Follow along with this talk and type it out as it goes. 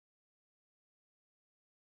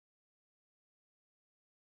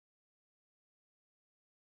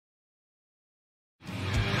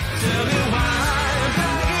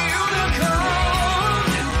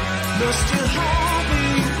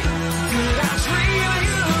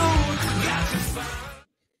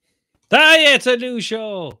Yeah, it's a new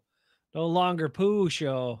show. No longer Pooh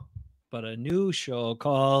Show, but a new show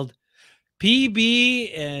called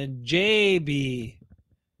PB and JB.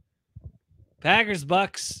 Packers,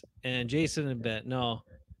 Bucks, and Jason and Ben. No,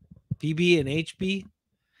 PB and HB.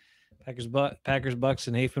 Packers, Bucks,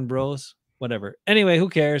 and Hafen Bros. Whatever. Anyway, who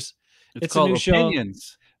cares? It's a called new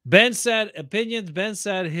Opinions. show. Ben said opinions. Ben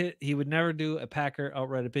said he would never do a Packer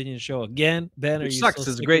outright opinion show again. Ben, Which are you sucks.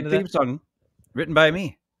 still It's a great theme song written by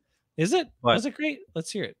me. Is it? What? Was it great? Let's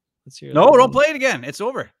hear it. Let's hear it. No, don't play it again. It's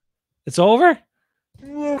over. It's over?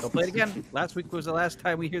 Don't play it again. Last week was the last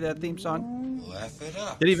time we hear that theme song. Laugh it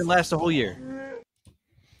up. Didn't even last a whole year.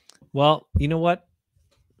 Well, you know what?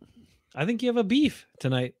 I think you have a beef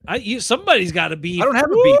tonight. Somebody's got a beef. I don't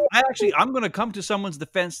have a beef. I'm going to come to someone's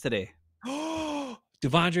defense today.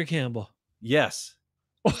 Devondre Campbell. Yes.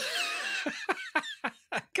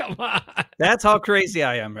 Come on. That's how crazy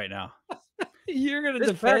I am right now. You're going to This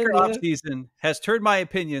defend Packer offseason has turned my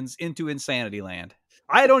opinions into insanity land.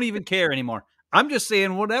 I don't even care anymore. I'm just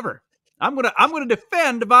saying whatever. I'm gonna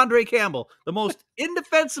defend Devondre Campbell, the most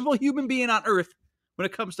indefensible human being on earth when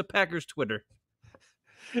it comes to Packers Twitter.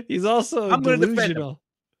 He's also delusional.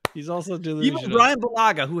 He's also delusional. Even Brian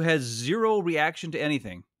Balaga, who has zero reaction to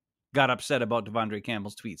anything, got upset about Devondre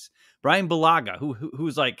Campbell's tweets. Brian Balaga,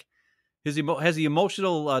 who's like has the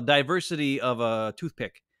emotional diversity of a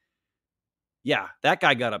toothpick. Yeah, that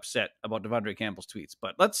guy got upset about Devondre Campbell's tweets.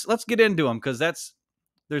 But let's get into them because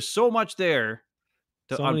there's so much there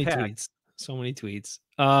to unpack. So many tweets.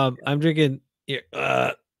 I'm drinking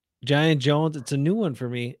Giant Jones. It's a new one for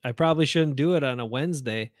me. I probably shouldn't do it on a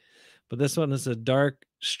Wednesday, but this one is a dark,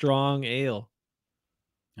 strong ale.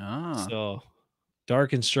 So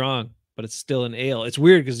dark and strong, but it's still an ale. It's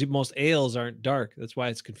weird because most ales aren't dark. That's why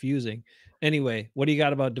it's confusing. Anyway, what do you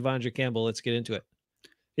got about Devondre Campbell? Let's get into it.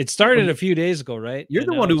 It started a few days ago, right? You're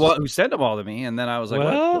the one who sent them all to me, and then I was like,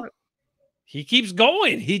 well, what? He keeps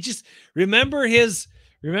going. He just remember his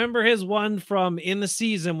one from in the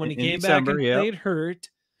season when he came December, back and played hurt,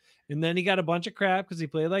 and then he got a bunch of crap because he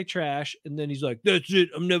played like trash, and then he's like, "That's it,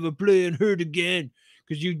 I'm never playing hurt again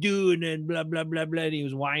because you do," and then blah blah blah blah. And he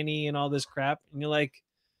was whiny and all this crap, and you're like,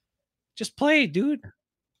 "Just play, dude."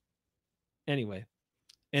 Anyway,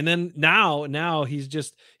 and then now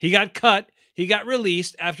he got cut. He got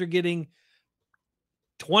released after getting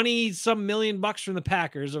 20-some million bucks from the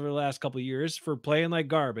Packers over the last couple of years for playing like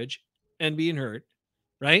garbage and being hurt,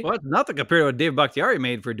 right? Well, it's nothing compared to what Dave Bakhtiari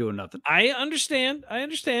made for doing nothing. I understand,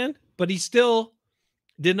 but he still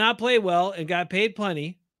did not play well and got paid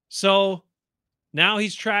plenty. So now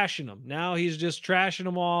he's trashing them. Now he's just trashing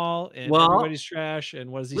them all, and everybody's trash.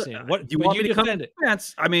 And what is he saying? What do you want me to defend it?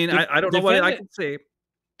 I mean, I don't know what I can say.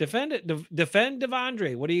 Defend it. Defend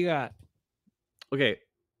Devondre. What do you got? Okay.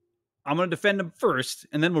 I'm going to defend him first,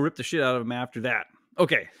 and then we'll rip the shit out of him after that.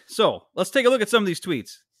 Okay, so let's take a look at some of these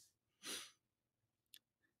tweets.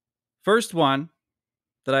 First one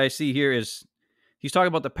that I see here is he's talking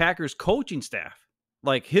about the Packers coaching staff.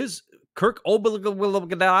 Like his Kirk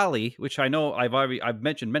Obligadali, which I know I've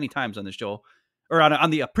mentioned many times on the show, or on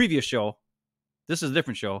the previous show. This is a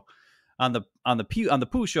different show. On the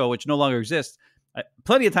Pooh show, which no longer exists.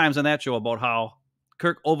 Plenty of times on that show about how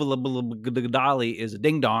Kirk Obligadali is a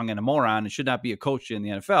ding-dong and a moron and should not be a coach in the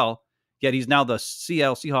NFL, yet he's now the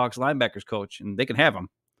Seattle Seahawks linebackers coach, and they can have him.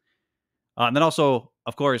 And then also,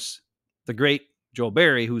 of course, the great Joe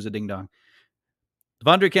Barry, who's a ding-dong.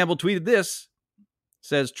 Devondre Campbell tweeted this,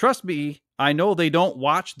 says, "Trust me, I know they don't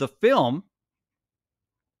watch the film,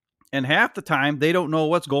 and half the time they don't know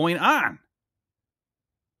what's going on."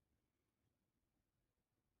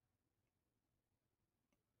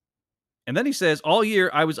 And then he says, "All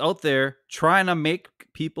year I was out there trying to make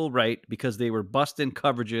people right because they were busting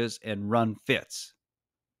coverages and run fits."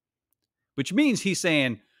 Which means he's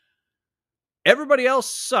saying everybody else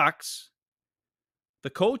sucks.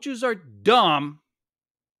 The coaches are dumb.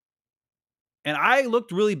 And I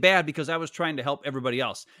looked really bad because I was trying to help everybody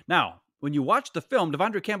else. Now, when you watch the film,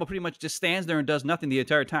 Devondre Campbell pretty much just stands there and does nothing the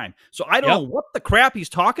entire time. So I don't know what the crap he's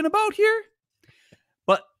talking about here.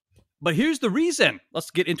 But here's the reason. Let's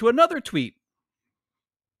get into another tweet.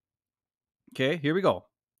 Okay, here we go.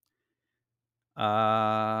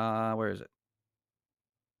 Where is it?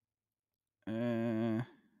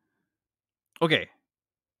 Okay.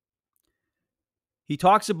 He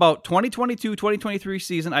talks about 2022-2023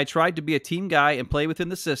 season. I tried to be a team guy and play within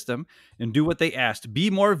the system and do what they asked. Be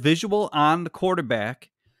more visual on the quarterback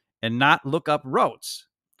and not look up routes.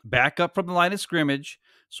 Back up from the line of scrimmage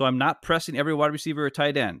so I'm not pressing every wide receiver or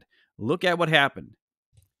tight end. Look at what happened.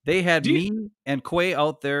 They had me and Quay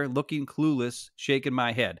out there looking clueless, shaking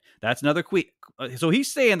my head. That's another tweet. So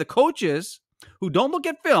he's saying the coaches who don't look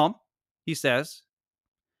at film, he says,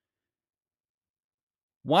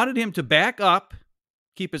 wanted him to back up,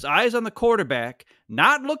 keep his eyes on the quarterback,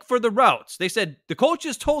 not look for the routes. They said the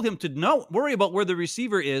coaches told him to not worry about where the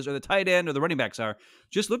receiver is or the tight end or the running backs are.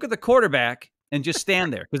 Just look at the quarterback and just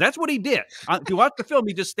stand there. Because that's what he did. If you watch the film,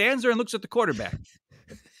 he just stands there and looks at the quarterback.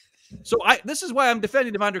 So this is why I'm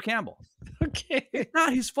defending Devondre Campbell. Okay. It's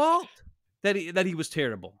not his fault that he was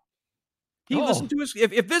terrible. He listened to his.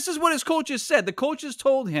 If this is what his coaches said, the coaches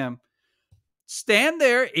told him, stand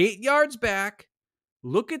there 8 yards back,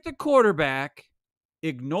 look at the quarterback,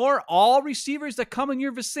 ignore all receivers that come in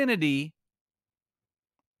your vicinity.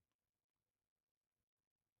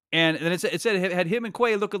 And then it said it had him and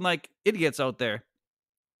Quay looking like idiots out there,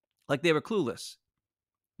 like they were clueless.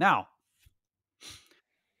 Now,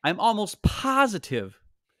 I'm almost positive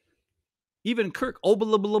even Kirk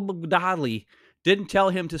Obalabalabalali didn't tell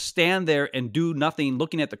him to stand there and do nothing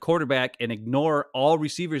looking at the quarterback and ignore all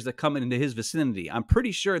receivers that come into his vicinity. I'm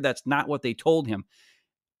pretty sure that's not what they told him.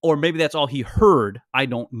 Or maybe that's all he heard. I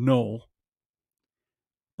don't know.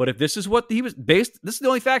 But if this is what he was based, this is the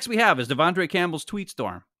only facts we have is Devondre Campbell's tweet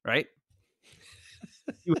storm, right?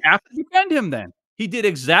 You have to defend him then. He did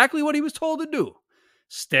exactly what he was told to do.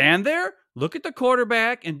 Stand there, look at the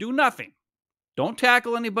quarterback, and do nothing. Don't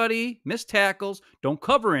tackle anybody, miss tackles, don't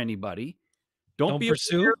cover anybody. Don't be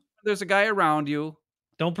pursue. There's a guy around you.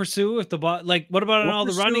 Don't pursue if the ball. Like, what about on all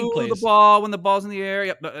the running plays? The ball when the ball's in the air.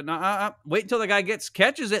 Yep. Wait until the guy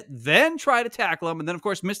catches it, then try to tackle him, and then of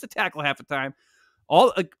course miss the tackle half the time.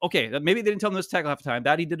 Okay, maybe they didn't tell him to tackle half the time.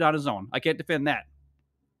 That he did on his own. I can't defend that.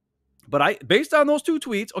 But based on those two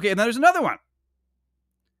tweets, okay, and then there's another one.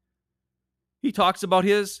 He talks about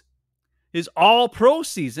his all-pro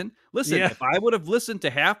season. Listen, if I would have listened to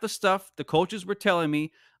half the stuff the coaches were telling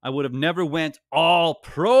me, I would have never went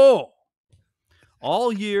all-pro.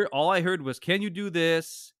 All year, all I heard was, can you do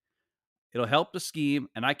this? It'll help the scheme.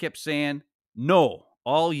 And I kept saying, no,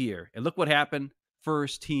 all year. And look what happened.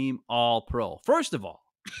 First team all-pro. First of all,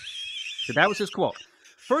 that was his quote.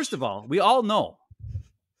 First of all, we all know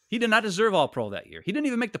he did not deserve all-pro that year. He didn't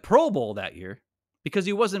even make the Pro Bowl that year because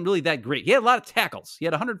he wasn't really that great. He had a lot of tackles. He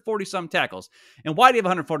had 140-some tackles. And why did he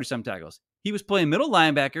have 140-some tackles? He was playing middle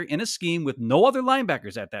linebacker in a scheme with no other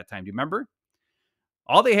linebackers at that time. Do you remember?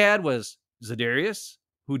 All they had was Zadarius,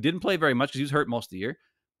 who didn't play very much because he was hurt most of the year,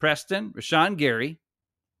 Preston, Rashawn Gary,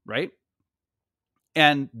 right?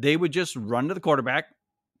 And they would just run to the quarterback,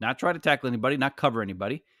 not try to tackle anybody, not cover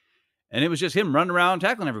anybody. And it was just him running around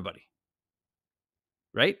tackling everybody,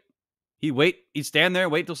 right? He'd stand there,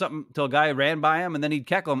 wait till a guy ran by him, and then he'd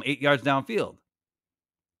tackle him 8 yards downfield.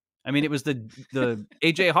 I mean, it was the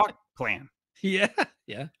A.J. Hawk plan. Yeah.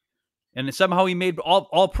 And somehow he made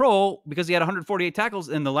all pro because he had 148 tackles,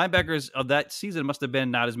 and the linebackers of that season must have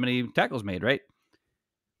been not as many tackles made, right?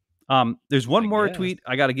 There's one more tweet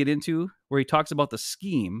I got to get into where he talks about the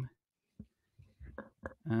scheme.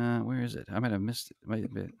 Where is it? I might have missed it.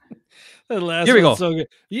 The last Here we go. So good.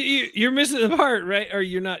 You're missing the part, right? Or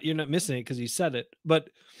you're not missing it because you said it. But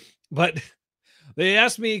they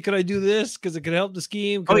asked me, could I do this because it could help the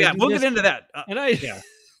scheme? We'll get into that. Okay.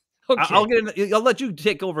 I'll get into. I'll let you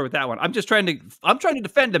take over with that one. I'm trying to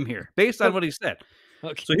defend him here based on what he said.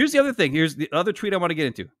 Okay. So here's the other thing. Here's the other tweet I want to get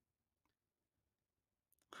into.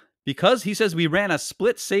 Because he says we ran a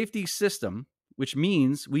split safety system, which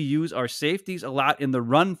means we use our safeties a lot in the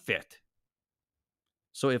run fit.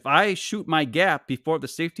 So if I shoot my gap before the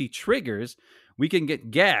safety triggers, we can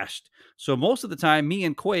get gashed. So most of the time, me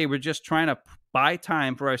and Quay were just trying to buy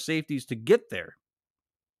time for our safeties to get there.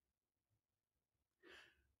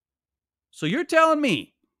 So you're telling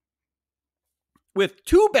me with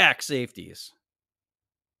two back safeties,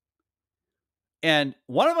 and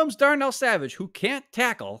one of them's Darnell Savage, who can't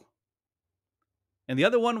tackle, and the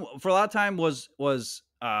other one for a lot of time was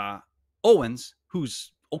Owens,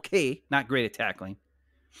 who's okay, not great at tackling,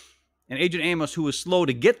 and Agent Amos, who was slow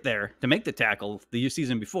to get there to make the tackle the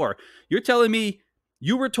season before. You're telling me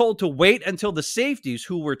you were told to wait until the safeties,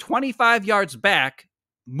 who were 25 yards back,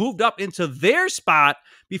 moved up into their spot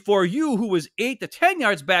before you, who was 8 to 10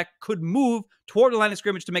 yards back, could move toward the line of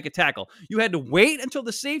scrimmage to make a tackle. You had to wait until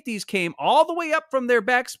the safeties came all the way up from their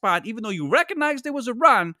back spot, even though you recognized there was a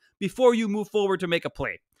run, before you move forward to make a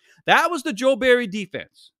play. That was the Joe Barry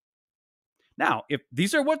defense. Now, if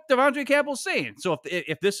these are what Devondre Campbell's saying, so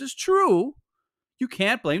if this is true, you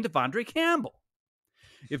can't blame Devondre Campbell.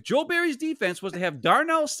 If Joe Barry's defense was to have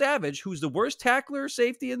Darnell Savage, who's the worst tackler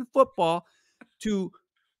safety in football, to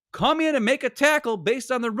come in and make a tackle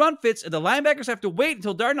based on the run fits, and the linebackers have to wait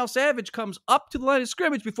until Darnell Savage comes up to the line of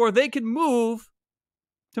scrimmage before they can move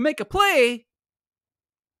to make a play,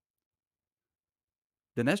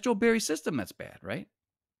 then that's Joe Barry's system that's bad, right?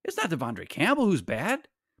 It's not Devondre Campbell who's bad.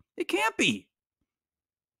 It can't be.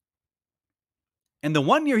 And the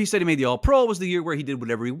one year he said he made the All-Pro was the year where he did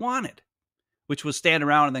whatever he wanted, which was stand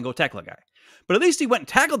around and then go tackle a guy. But at least he went and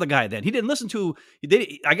tackled the guy then. He didn't listen to,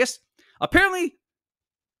 I guess, apparently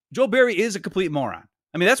Joe Barry is a complete moron.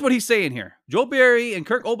 I mean, that's what he's saying here. Joe Barry and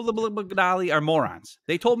Kirk Oberlin are morons.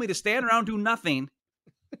 They told me to stand around, do nothing,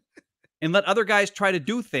 and let other guys try to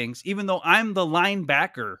do things, even though I'm the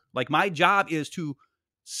linebacker. Like, my job is to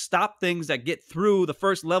stop things that get through the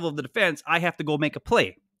first level of the defense. I have to go make a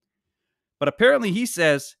play. But apparently he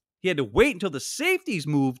says he had to wait until the safeties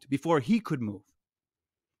moved before he could move.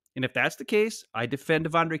 And if that's the case, I defend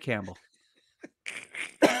Devondre Campbell.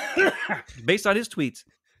 Based on his tweets,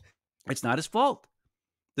 it's not his fault.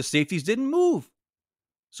 The safeties didn't move.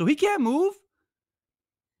 So he can't move.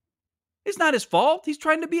 It's not his fault. He's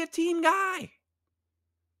trying to be a team guy.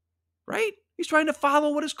 Right? He's trying to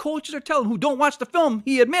follow what his coaches are telling him, who don't watch the film,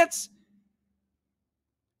 he admits.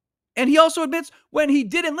 And he also admits when he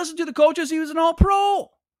didn't listen to the coaches, he was an All-Pro.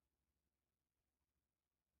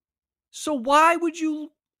 So why would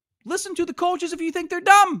you listen to the coaches if you think they're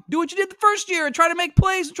dumb? Do what you did the first year and try to make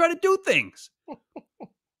plays and try to do things.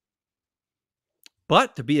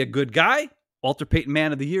 But to be a good guy, Walter Payton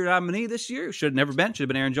Man of the Year nominee this year, should have never been. Should have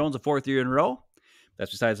been Aaron Jones, a fourth year in a row.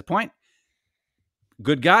 That's besides the point.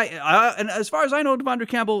 Good guy. And as far as I know, Devondre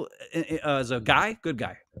Campbell as a guy, good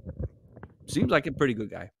guy. Seems like a pretty good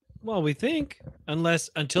guy. Well, we think,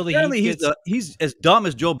 until he's as dumb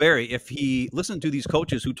as Joe Barry if he listened to these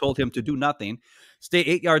coaches who told him to do nothing, stay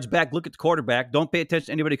 8 yards back, look at the quarterback, don't pay attention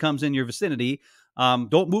to anybody who comes in your vicinity,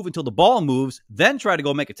 don't move until the ball moves, then try to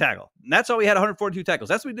go make a tackle. And that's how he had 142 tackles.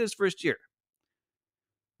 That's what he did his first year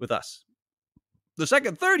with us. The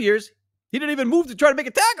second, third years, he didn't even move to try to make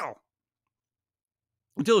a tackle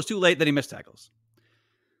until it was too late. Then he missed tackles.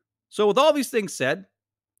 So with all these things said,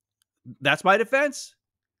 that's my defense.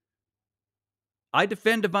 I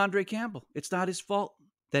defend Devondre Campbell. It's not his fault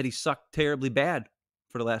that he sucked terribly bad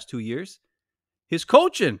for the last 2 years. His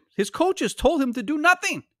coaches told him to do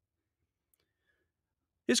nothing.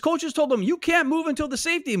 His coaches told him, you can't move until the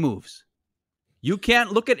safety moves. You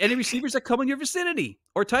can't look at any receivers that come in your vicinity,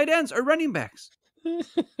 or tight ends, or running backs.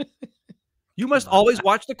 You must always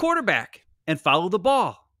watch the quarterback and follow the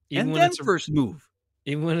ball, and then first move.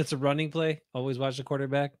 Even when it's a running play, always watch the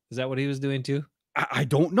quarterback? Is that what he was doing too? I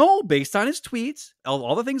don't know. Based on his tweets,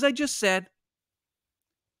 all the things I just said,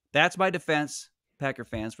 that's my defense, Packer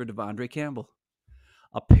fans, for Devondre Campbell.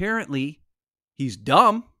 Apparently, he's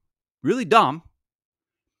dumb, really dumb.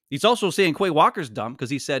 He's also saying Quay Walker's dumb because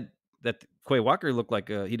he said that Quay Walker looked like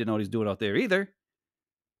he didn't know what he's doing out there either.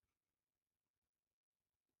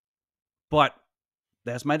 But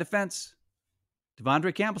that's my defense.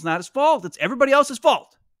 Devondre Campbell's not his fault. It's everybody else's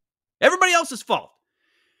fault. Everybody else's fault.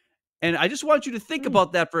 And I just want you to think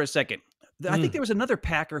about that for a second. I think there was another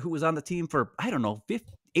Packer who was on the team for,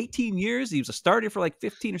 18 years. He was a starter for like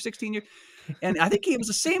 15 or 16 years. And I think it was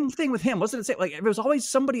the same thing with him. Wasn't it? Like, it was always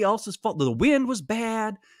somebody else's fault. The wind was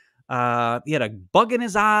bad. He had a bug in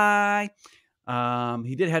his eye.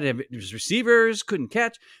 His receivers couldn't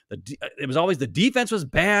catch. It was always the defense was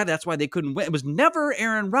bad. That's why they couldn't win. It was never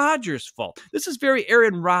Aaron Rodgers' fault. This is very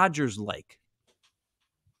Aaron Rodgers-like.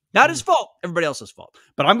 Not his fault. Everybody else's fault.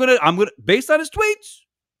 But I'm gonna based on his tweets.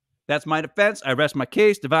 That's my defense. I rest my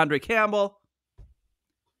case. Devondre Campbell,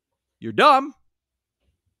 you're dumb,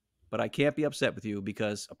 but I can't be upset with you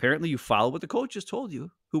because apparently you followed what the coaches told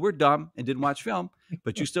you, who were dumb and didn't watch film,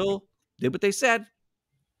 but you still did what they said.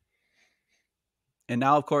 And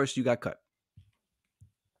now, of course, you got cut.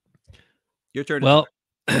 Your turn. Well,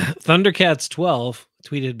 Thundercats 12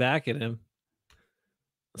 tweeted back at him,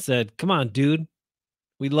 said, "Come on, dude.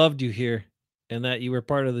 We loved you here and that you were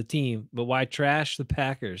part of the team, but why trash the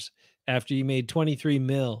Packers after you made 23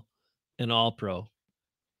 mil in All-Pro?"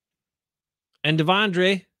 And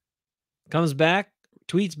Devondre comes back,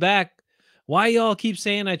 tweets back, "Why y'all keep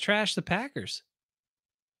saying I trash the Packers?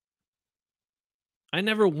 I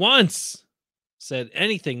never once said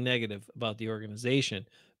anything negative about the organization.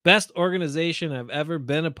 Best organization I've ever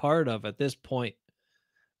been a part of at this point."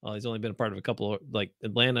 Well, he's only been a part of a couple of, like,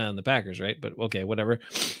 Atlanta and the Packers, right? But okay, whatever.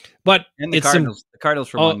 But and the Cardinals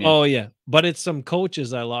for 1 year. Oh yeah, but it's some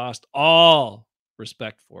coaches I lost all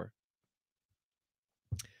respect for.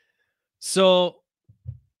 So,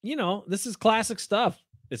 this is classic stuff.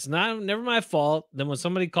 It's never my fault. Then when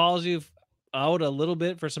somebody calls you out a little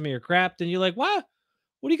bit for some of your crap, then you're like, "What?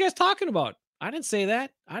 What are you guys talking about? I didn't say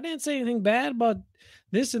that. I didn't say anything bad about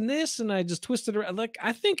this and this. And I just twisted around. Like,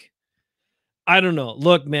 I don't know.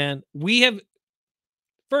 Look, man,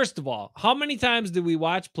 first of all, how many times did we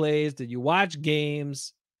watch plays? Did you watch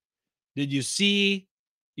games? Did you see?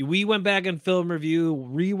 We went back and film review,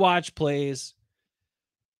 rewatch plays.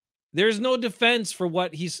 There's no defense for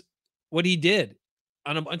what he did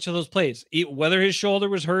on a bunch of those plays. Whether his shoulder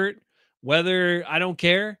was hurt, whether I don't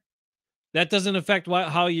care. That doesn't affect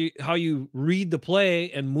how you read the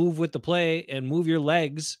play and move with the play and move your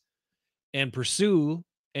legs and pursue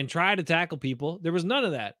and try to tackle people. There was none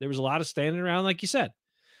of that. There was a lot of standing around, like you said.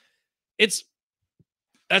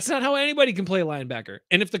 That's not how anybody can play linebacker.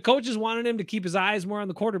 And if the coaches wanted him to keep his eyes more on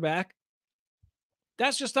the quarterback,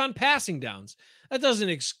 that's just on passing downs. That doesn't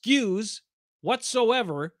excuse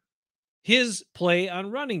whatsoever his play on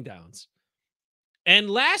running downs. And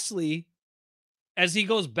lastly, as he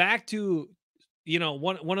goes back to,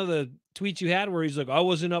 one of the tweets you had where he's like, I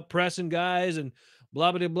wasn't up pressing guys and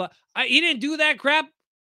blah, blah, blah. He didn't do that crap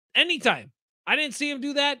anytime. I didn't see him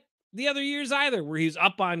do that the other years either, where he's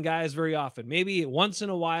up on guys very often. Maybe once in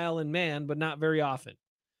a while in man, but not very often.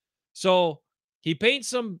 So he paints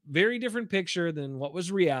some very different picture than what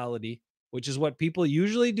was reality, which is what people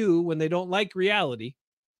usually do when they don't like reality.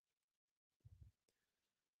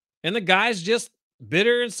 And the guy's just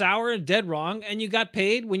bitter and sour and dead wrong, and you got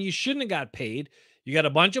paid when you shouldn't have got paid. You got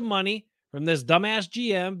a bunch of money from this dumbass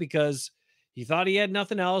GM because he thought he had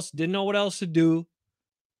nothing else, didn't know what else to do.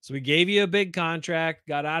 So we gave you a big contract,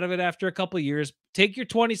 got out of it after a couple of years. Take your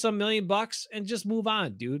 20-some million bucks and just move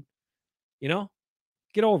on, dude.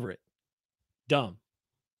 Get over it. Dumb.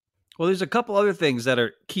 Well, there's a couple other things that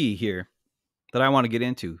are key here that I want to get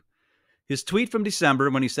into. His tweet from December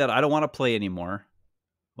when he said, I don't want to play anymore.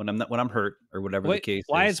 When I'm hurt or whatever the case is.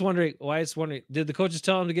 Why it's wondering, did the coaches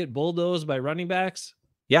tell him to get bulldozed by running backs?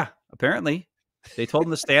 Yeah, apparently. They told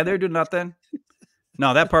him to stand there, do nothing.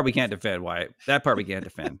 No, that part we can't defend, Wyatt. That part we can't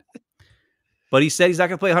defend. But he said he's not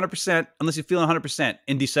going to play 100% unless he's feeling 100%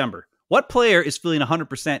 in December. What player is feeling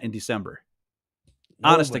 100% in December?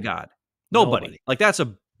 Nobody. Honest to God. Nobody. Like, that's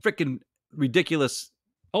a freaking ridiculous.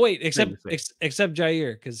 Oh, wait, except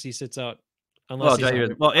Jair, because he sits out. Aaron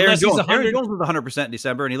Jones was 100% in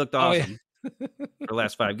December, and he looked awesome for the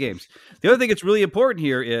last 5 games. The other thing that's really important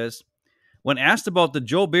here is when asked about the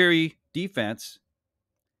Joe Barry defense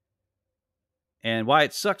and why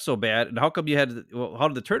it sucked so bad, and how come how did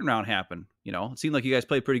the turnaround happen? It seemed like you guys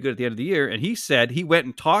played pretty good at the end of the year. And he said he went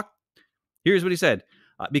and talked. Here's what he said.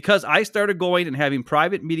 Because I started going and having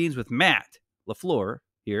private meetings with Matt LaFleur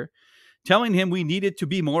here, telling him we needed to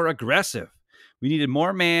be more aggressive. We needed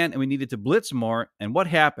more man, and we needed to blitz more. And what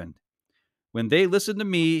happened? When they listened to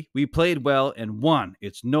me, we played well and won.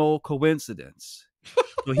 It's no coincidence.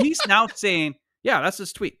 So he's now saying, yeah, that's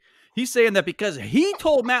his tweet. He's saying that because he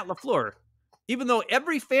told Matt LaFleur, even though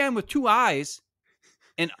every fan with 2 eyes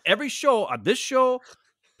and every show on this show,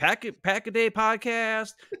 Pack-A-Day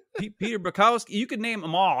podcast, Peter Bukowski, you can name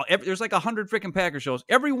them all. There's like 100 freaking Packer shows.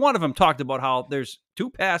 Every one of them talked about how there's too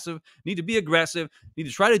passive, need to be aggressive, need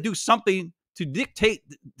to try to do something to dictate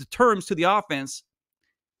the terms to the offense.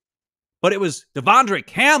 But it was Devondre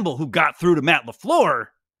Campbell who got through to Matt LaFleur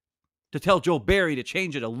to tell Joe Barry to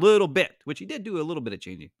change it a little bit, which he did do a little bit of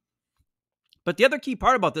changing. But the other key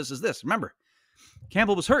part about this is this. Remember,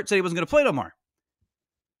 Campbell was hurt, said he wasn't going to play no more.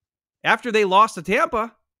 After they lost to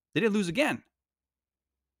Tampa, they didn't lose again.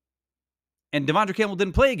 And Devondre Campbell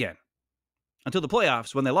didn't play again until the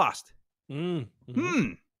playoffs when they lost.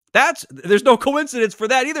 Mm-hmm. There's no coincidence for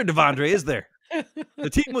that either, Devondre, is there? The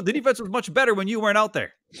defense was much better when you weren't out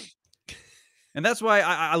there. And that's why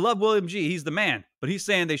I love William G. He's the man. But he's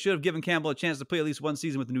saying they should have given Campbell a chance to play at least one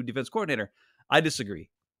season with the new defense coordinator. I disagree.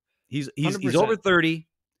 He's over 30.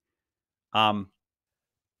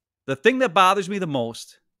 The thing that bothers me the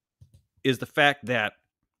most is the fact that,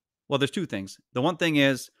 well, there's 2 things. The one thing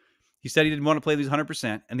is he said he didn't want to play these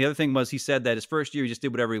 100%. And the other thing was he said that his first year he just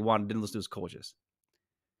did whatever he wanted, didn't listen to his coaches.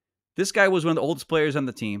 This guy was one of the oldest players on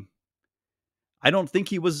the team. I don't think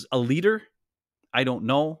he was a leader. I don't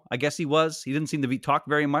know. I guess he was. He didn't seem to talk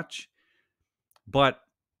very much. But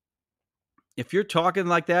if you're talking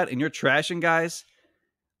like that and you're trashing guys,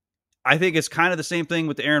 I think it's kind of the same thing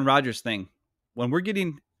with the Aaron Rodgers thing. When we're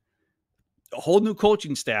getting a whole new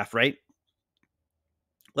coaching staff, right?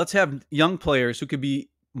 Let's have young players who could be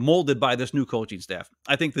molded by this new coaching staff.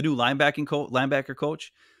 I think the new linebacker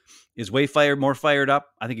coach is more fired up.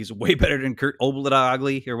 I think he's way better than Kurt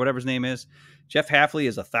Obeladogly or whatever his name is. Jeff Hafley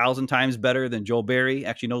is 1,000 times better than Joe Barry.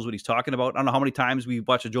 Actually knows what he's talking about. I don't know how many times we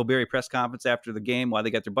watched a Joe Barry press conference after the game while they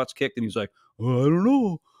got their butts kicked, and he's like, "Oh, I don't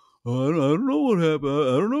know. I don't know what happened.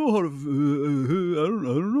 I don't know how to. I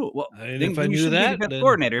don't know. Well, and then if I you knew shouldn't be that, defense then...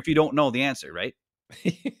 coordinator if you don't know the answer, right?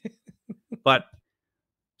 But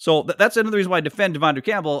so that's another reason why I defend Devondre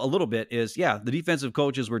Campbell a little bit is, yeah, the defensive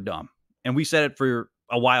coaches were dumb. And we said it for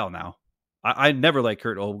a while now. I never liked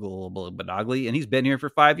Kurt Oglebadogly, and he's been here for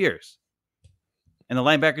 5 years. And the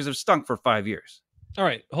linebackers have stunk for 5 years. All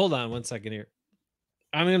right, hold on 1 second here.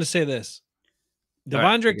 I'm going to say this.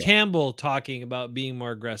 Devondre Campbell talking about being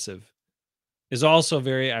more aggressive is also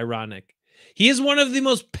very ironic. He is one of the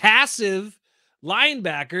most passive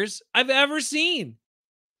linebackers I've ever seen.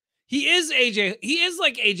 He is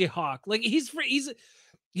like AJ Hawk. Like he's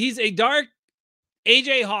a dark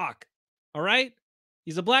AJ Hawk. All right?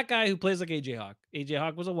 He's a black guy who plays like AJ Hawk. AJ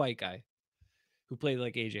Hawk was a white guy who played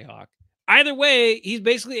like AJ Hawk. Either way, he's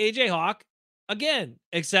basically AJ Hawk again,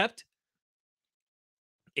 except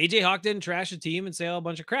AJ Hawk didn't trash the team and say a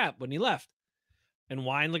bunch of crap when he left and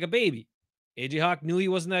whine like a baby. AJ Hawk knew he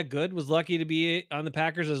wasn't that good, was lucky to be on the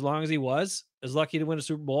Packers as long as he was lucky to win a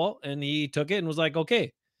Super Bowl, and he took it and was like,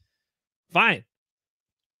 okay, fine.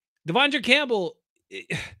 Devondre Campbell,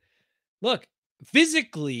 look,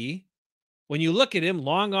 physically, when you look at him,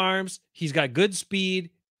 long arms, he's got good speed,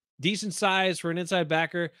 decent size for an inside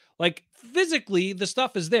backer. Like, physically, the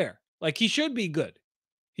stuff is there. Like, he should be good.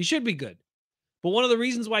 He should be good. But one of the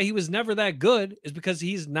reasons why he was never that good is because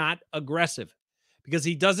he's not aggressive, because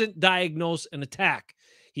he doesn't diagnose an attack.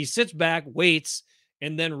 He sits back, waits,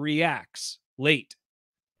 and then reacts late.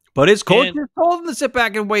 But his coach told him to sit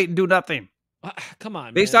back and wait and do nothing. Come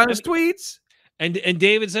on, based on his tweets. And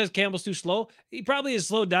David says Campbell's too slow. He probably has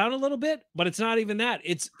slowed down a little bit, but it's not even that.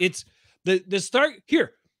 It's the start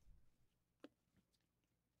here.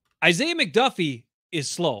 Isaiah McDuffie is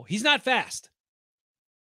slow. He's not fast.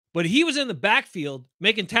 But he was in the backfield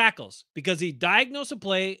making tackles because he diagnosed a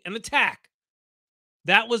play and attack.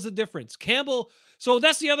 That was the difference. Campbell, so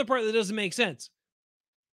that's the other part that doesn't make sense.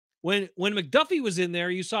 When McDuffie was in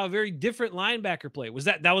there, you saw a very different linebacker play. Was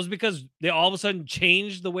that was because they all of a sudden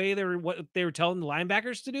changed the way what they were telling the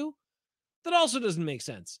linebackers to do? That also doesn't make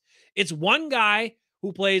sense. It's one guy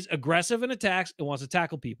who plays aggressive and attacks and wants to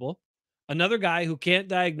tackle people. Another guy who can't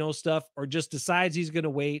diagnose stuff or just decides he's going to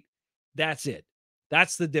wait. That's it.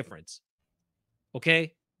 That's the difference.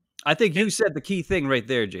 Okay? I think you said the key thing right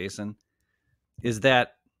there, Jason, is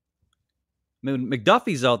that when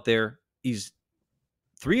McDuffie's out there, he's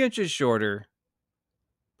 3 inches shorter,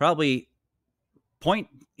 probably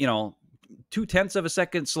 0.2 of a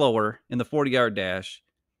second slower in the 40-yard dash,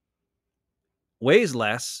 weighs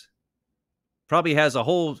less, probably has a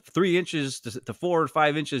whole 3 inches to 4 or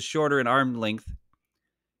 5 inches shorter in arm length,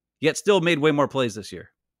 yet still made way more plays this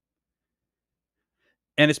year.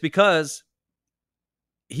 And it's because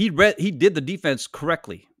he did the defense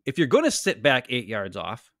correctly. If you're going to sit back 8 yards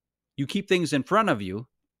off, you keep things in front of you.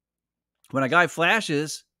 When a guy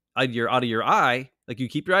flashes out of your eye, like you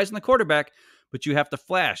keep your eyes on the quarterback, but you have to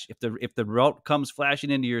flash. If the route comes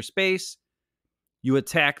flashing into your space, you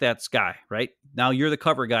attack that guy, right? Now you're the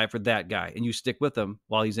cover guy for that guy, and you stick with him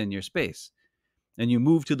while he's in your space. And you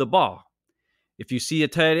move to the ball. If you see a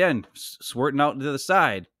tight end squirting out to the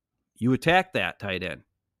side, you attack that tight end.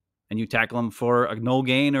 And you tackle him for a no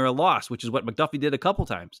gain or a loss, which is what McDuffie did a couple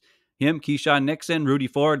times. Him, Keyshawn Nixon, Rudy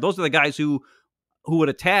Ford, those are the guys who would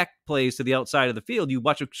attack plays to the outside of the field. You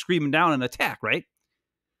watch them screaming down and attack, right?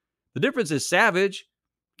 The difference is Savage,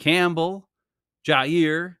 Campbell,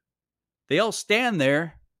 Jair, they all stand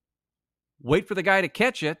there, wait for the guy to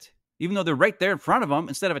catch it, even though they're right there in front of them,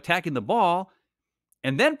 instead of attacking the ball,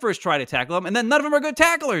 and then first try to tackle them, and then none of them are good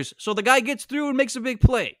tacklers. So the guy gets through and makes a big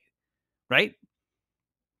play, right?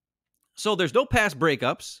 So there's no pass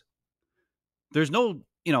breakups. There's no,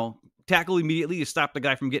 tackle immediately to stop the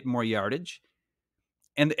guy from getting more yardage.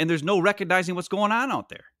 And there's no recognizing what's going on out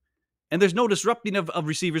there. And there's no disrupting of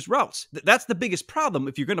receivers' routes. That's the biggest problem.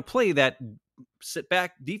 If you're going to play that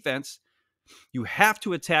sit-back defense, you have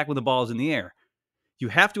to attack when the ball is in the air. You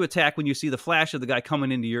have to attack when you see the flash of the guy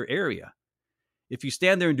coming into your area. If you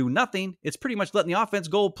stand there and do nothing, it's pretty much letting the offense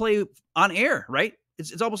go play on air, right?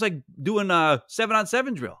 It's almost like doing a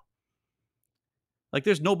 7-on-7 drill. Like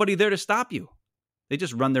there's nobody there to stop you. They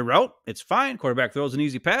just run their route. It's fine. Quarterback throws an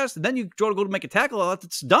easy pass, and then you go to make a tackle.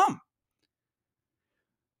 It's dumb.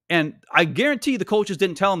 And I guarantee the coaches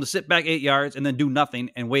didn't tell him to sit back 8 yards and then do nothing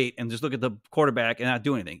and wait and just look at the quarterback and not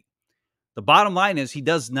do anything. The bottom line is he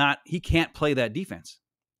can't play that defense.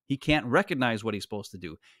 He can't recognize what he's supposed to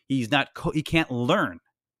do. He can't learn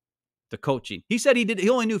the coaching. He said he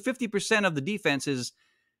only knew 50% of the defense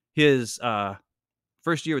his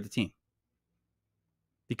first year with the team,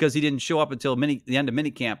 because he didn't show up until the end of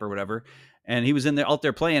minicamp or whatever. And he was out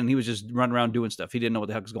there playing, and he was just running around doing stuff. He didn't know what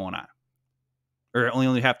the heck was going on. Or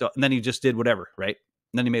only have to, and then he just did whatever, right?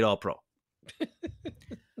 And then he made All-Pro.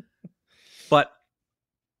 But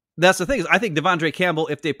that's the thing, is I think Devondre Campbell,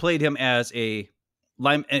 if they played him as a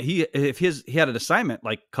line, and he had an assignment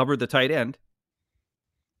like cover the tight end,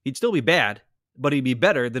 he'd still be bad, but he'd be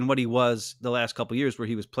better than what he was the last couple of years, where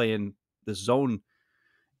he was playing the zone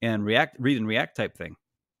and read and react type thing,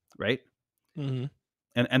 right? Mm-hmm.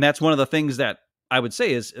 And that's one of the things that I would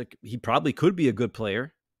say is he probably could be a good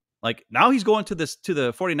player. Like now he's going to the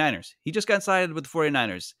 49ers. He just got signed with the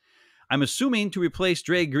 49ers. I'm assuming to replace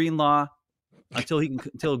Dre Greenlaw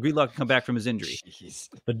until Greenlaw can come back from his injury. Jeez.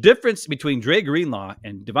 The difference between Dre Greenlaw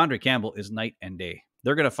and Devondre Campbell is night and day.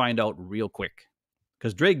 They're going to find out real quick,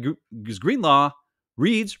 because Greenlaw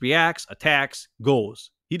reads, reacts, attacks,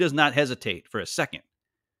 goes. He does not hesitate for a second.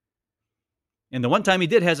 And the one time he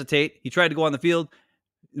did hesitate, he tried to go on the field,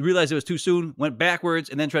 realized it was too soon, went backwards,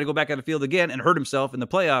 and then tried to go back on the field again and hurt himself in the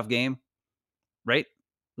playoff game, right?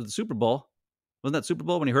 It was the Super Bowl. Wasn't that Super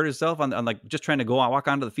Bowl when he hurt himself on like just trying to walk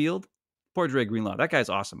onto the field? Poor Dre Greenlaw. That guy's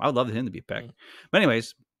awesome. I would love him to be picked. But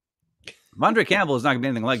anyways, Devondre Campbell is not going to be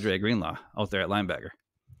anything like Dre Greenlaw out there at linebacker.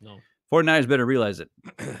 No. 49ers better realize it.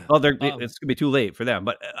 Well, it's going to be too late for them.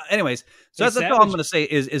 But anyways, so that's all I'm going to say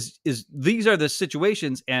is these are the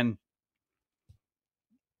situations, and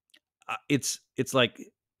it's like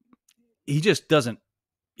he just doesn't,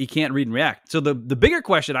 he can't read and react. So the bigger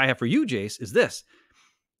question I have for you, Jace, is this: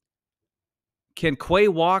 can Quay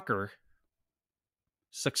Walker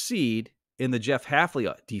succeed in the Jeff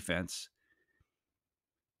Hafley defense?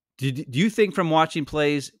 Do you think from watching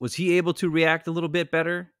plays, was he able to react a little bit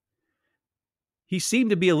better? He seemed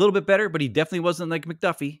to be a little bit better, but he definitely wasn't like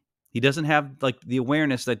McDuffie. He doesn't have like the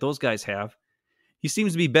awareness that those guys have. He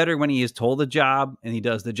seems to be better when he is told a job and he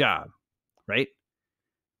does the job, right?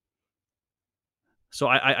 So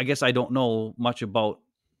I guess I don't know much about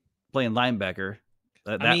playing linebacker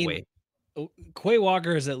that way. Quay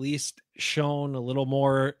Walker has at least shown a little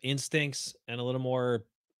more instincts and a little more,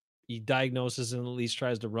 he diagnoses and at least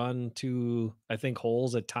tries to run to, I think,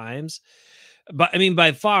 holes at times. But I mean,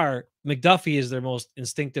 by far, McDuffie is their most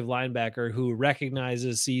instinctive linebacker who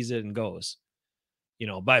recognizes, sees it, and goes,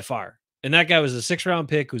 by far. And that guy was a 6th-round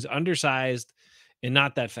pick who's undersized and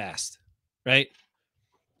not that fast, right?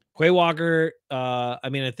 Quay Walker,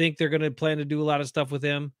 I think they're going to plan to do a lot of stuff with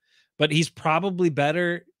him, but he's probably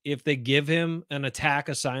better if they give him an attack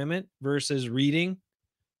assignment versus reading,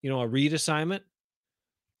 a read assignment,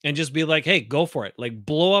 and just be like, hey, go for it. Like,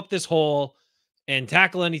 blow up this hole and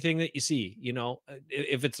tackle anything that you see.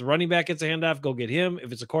 If it's the running back gets a handoff, go get him.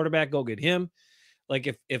 If it's a quarterback, go get him. Like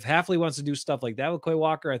if Hafley wants to do stuff like that with Quay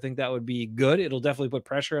Walker, I think that would be good. It'll definitely put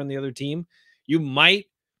pressure on the other team. You might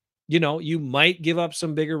give up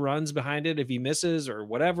some bigger runs behind it if he misses or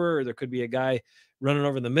whatever. Or there could be a guy running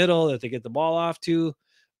over the middle that they get the ball off to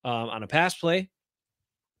on a pass play.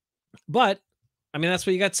 But that's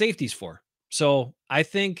what you got safeties for. So I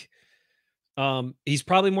think he's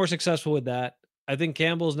probably more successful with that. I think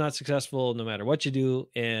Campbell's not successful no matter what you do,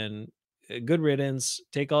 and good riddance.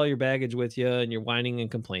 Take all your baggage with you, and you're whining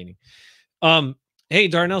and complaining. Hey,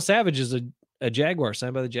 Darnell Savage is a Jaguar,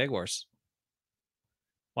 signed by the Jaguars.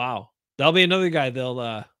 Wow, that'll be another guy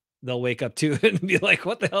they'll wake up to and be like,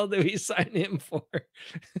 "What the hell did we sign him for?"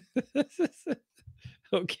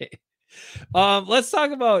 Okay, let's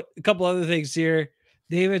talk about a couple other things here.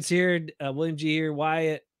 David's here, William G here,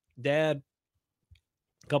 Wyatt, Dad,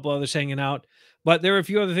 a couple others hanging out. But there were a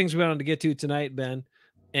few other things we wanted to get to tonight, Ben.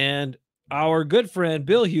 And our good friend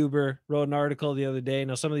Bill Huber wrote an article the other day.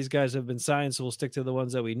 Now, some of these guys have been signed, so we'll stick to the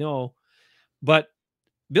ones that we know. But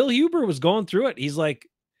Bill Huber was going through it. He's like,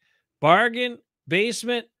 bargain,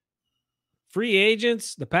 basement, free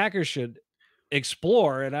agents, the Packers should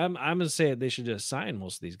explore. And I'm going to say they should just sign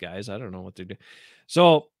most of these guys. I don't know what they're doing.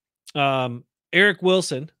 So, Eric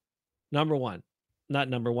Wilson, number one. Not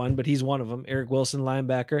number one, but he's one of them. Eric Wilson,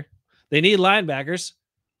 linebacker. They need linebackers.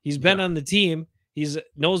 He's been on the team. He's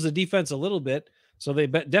knows the defense a little bit. So they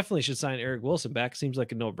definitely should sign Eric Wilson back. Seems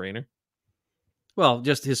like a no-brainer. Well,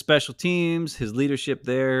 just his special teams, his leadership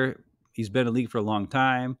there. He's been in the league for a long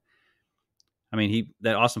time.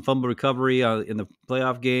 That awesome fumble recovery in the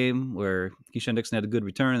playoff game where Keyshawn Dixon had a good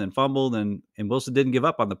return and then fumbled, and Wilson didn't give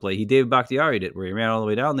up on the play. He David Bakhtiari did, where he ran all the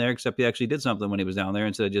way down there, except he actually did something when he was down there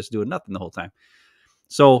instead of just doing nothing the whole time.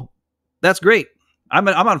 So that's great. I'm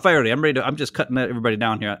on fire today. I'm ready to. I'm just cutting everybody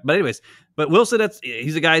down here. But anyways, Wilson,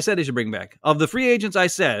 he's the guy I said he should bring back. Of the free agents, I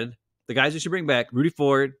said the guys who should bring back: Rudy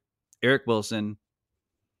Ford, Eric Wilson.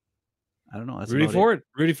 I don't know. That's Rudy Ford.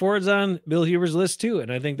 Rudy Ford's on Bill Huber's list too,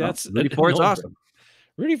 and I think that's Rudy Ford's awesome.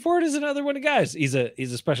 Rudy Ford is another one of the guys. He's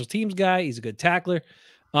a special teams guy. He's a good tackler.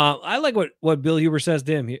 I like what Bill Huber says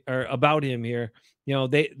to him or about him here. You know,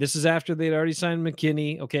 this is after they'd already signed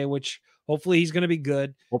McKinney. Okay, which hopefully he's going to be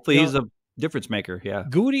good. Hopefully he's a difference maker. Yeah.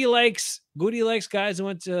 Goody likes guys who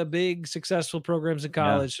went to big successful programs in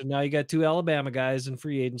college. Yeah. So now you got 2 Alabama guys in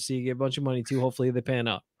free agency. You get a bunch of money too. Hopefully they pan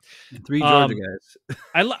out. And 3 Georgia guys.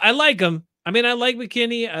 I like them. I mean, I like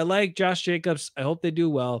McKinney. I like Josh Jacobs. I hope they do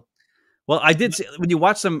well. Well, I did see, when you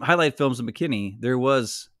watch some highlight films of McKinney,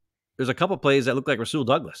 there's a couple plays that look like Rasul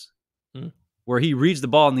Douglas, where he reads the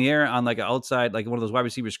ball in the air on like an outside, like one of those wide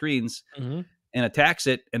receiver screens, and attacks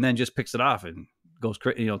it, and then just picks it off and goes,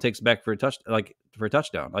 takes it back for a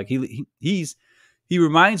touchdown. Like he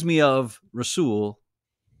reminds me of Rasul,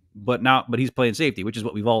 but he's playing safety, which is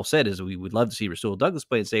what we've all said is we would love to see Rasul Douglas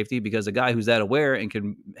playing safety because a guy who's that aware and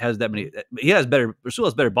Rasul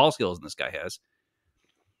has better ball skills than this guy has.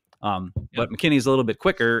 But McKinney's a little bit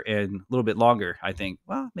quicker and a little bit longer, I think.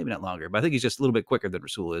 Well, maybe not longer, but I think he's just a little bit quicker than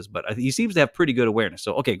Rasul is. But he seems to have pretty good awareness.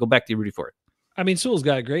 So, okay, go back to Rudy Ford. I mean, Sewell's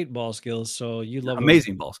got great ball skills, so you love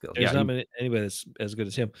amazing ball skills. There's not anybody that's as good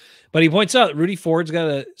as him. But he points out Rudy Ford's got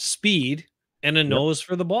a speed and a nose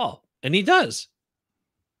for the ball, and he does.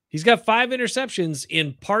 He's got 5 interceptions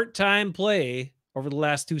in part-time play over the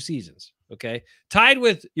last 2 seasons. Okay, tied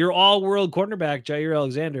with your all-world cornerback Jair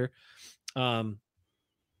Alexander,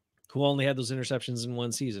 who only had those interceptions in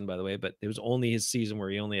 1 season, by the way, but it was only his season where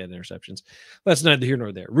he only had interceptions. That's neither here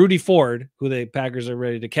nor there. Rudy Ford, who the Packers are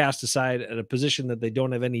ready to cast aside at a position that they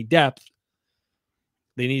don't have any depth,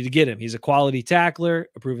 they need to get him. He's a quality tackler,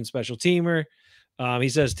 a proven special teamer. He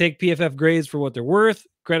says, take PFF grades for what they're worth.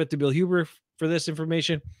 Credit to Bill Huber for this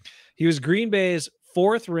information. He was Green Bay's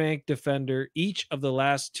 4th-ranked defender each of the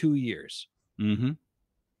last 2 years. Mm-hmm.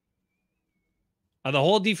 The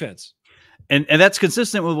whole defense. And that's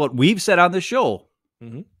consistent with what we've said on the show.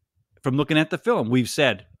 From looking at the film, we've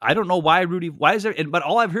said, I don't know why is there, but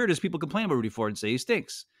all I've heard is people complain about Rudy Ford and say he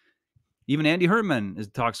stinks. Even Andy Herman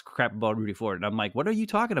talks crap about Rudy Ford. And I'm like, what are you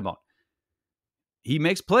talking about? He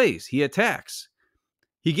makes plays. He attacks.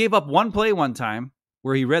 He gave up 1 play one time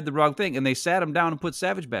where he read the wrong thing and they sat him down and put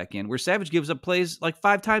Savage back in, where Savage gives up plays like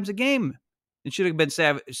 5 times a game. It should have been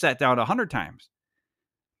sat down 100 times.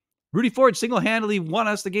 Rudy Ford single-handedly won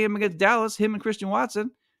us the game against Dallas, him and Christian Watson,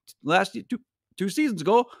 last 2 seasons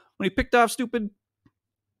ago when he picked off stupid,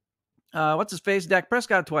 what's-his-face, Dak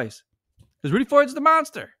Prescott twice. Because Rudy Ford's the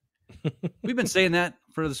monster. We've been saying that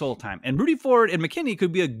for this whole time. And Rudy Ford and McKinney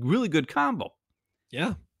could be a really good combo.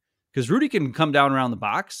 Yeah. Because Rudy can come down around the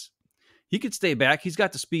box. He could stay back. He's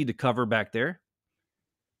got the speed to cover back there.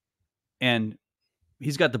 And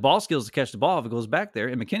he's got the ball skills to catch the ball if it goes back there.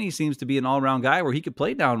 And McKinney seems to be an all-around guy where he could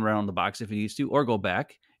play down around the box if he needs to, or go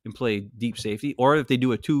back and play deep safety. Or if they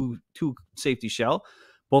do a two safety shell,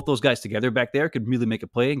 both those guys together back there could really make a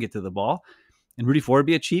play and get to the ball. And Rudy Ford would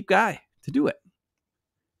be a cheap guy to do it.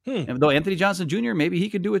 And though Anthony Johnson Jr., maybe he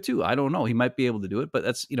could do it too. I don't know. He might be able to do it, but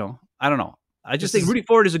that's, I don't know. I just think Rudy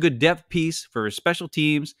Ford is a good depth piece for special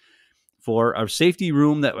teams, for our safety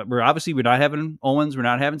room that we're not having Owens, we're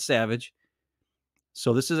not having Savage.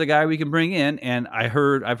 So this is a guy we can bring in. And I've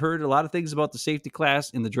heard a lot of things about the safety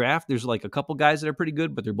class in the draft. There's like a couple guys that are pretty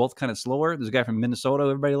good, but they're both kind of slower. There's a guy from Minnesota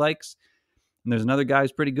everybody likes, and there's another guy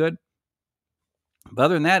who's pretty good. But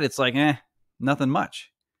other than that, it's like, nothing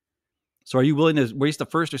much. So are you willing to waste a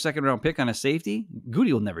 1st or 2nd round pick on a safety?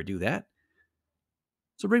 Goody will never do that.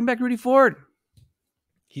 So bring back Rudy Ford.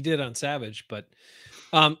 He did on Savage, but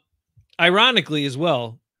ironically as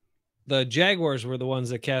well, the Jaguars were the ones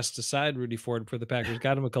that cast aside Rudy Ford for the Packers,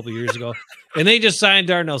 got him a couple years ago, and they just signed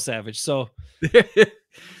Darnell Savage. So the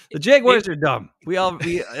Jaguars are dumb.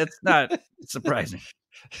 It's not surprising.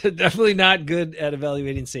 Definitely not good at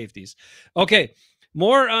evaluating safeties. Okay,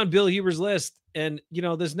 more on Bill Huber's list. And,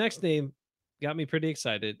 this next name got me pretty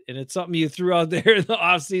excited. And it's something you threw out there in the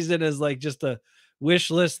offseason as like just a wish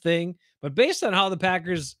list thing. But based on how the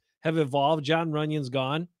Packers have evolved, John Runyon's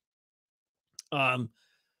gone.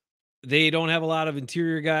 They don't have a lot of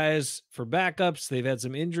interior guys for backups. They've had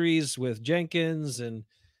some injuries with Jenkins and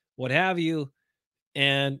what have you.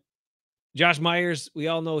 And Josh Myers, we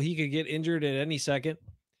all know he could get injured at any second,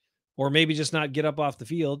 or maybe just not get up off the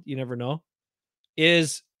field. You never know.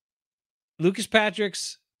 Is Lucas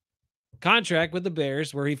Patrick's contract with the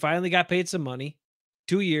Bears, where he finally got paid some money,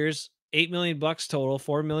 2 years, $8 million total,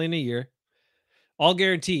 $4 million a year, all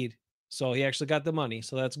guaranteed. So he actually got the money.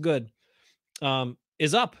 So that's good.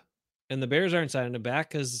 Is up, and the Bears aren't signing him back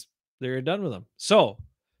because they're done with him. So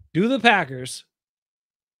do the Packers,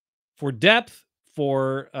 for depth,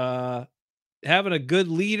 for having a good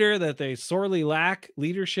leader that they sorely lack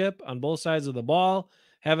leadership on both sides of the ball,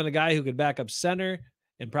 having a guy who could back up center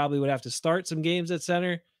and probably would have to start some games at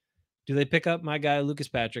center, do they pick up my guy, Lucas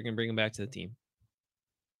Patrick, and bring him back to the team?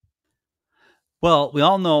 Well, we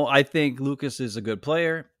all know I think Lucas is a good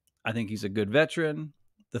player. I think he's a good veteran.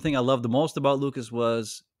 The thing I love the most about Lucas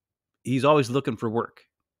was he's always looking for work.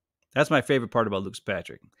 That's my favorite part about Lucas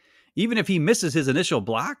Patrick. Even if he misses his initial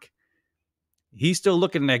block, he's still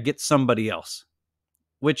looking to get somebody else,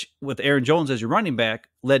 which with Aaron Jones as your running back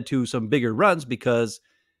led to some bigger runs because,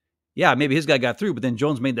 yeah, maybe his guy got through, but then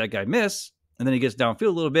Jones made that guy miss, and then he gets downfield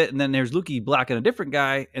a little bit, and then there's Lukey blocking a different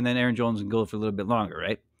guy, and then Aaron Jones can go for a little bit longer,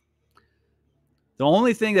 right? The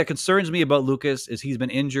only thing that concerns me about Lucas is he's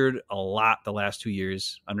been injured a lot the last 2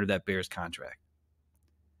 years under that Bears contract.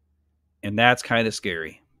 And that's kind of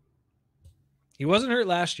scary. He wasn't hurt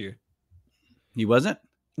last year. He wasn't?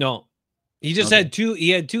 No. He just had two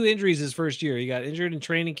injuries his first year. He got injured in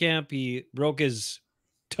training camp. He broke his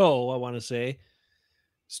toe, I want to say.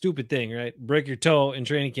 Stupid thing, right? Break your toe in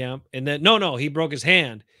training camp. And then he broke his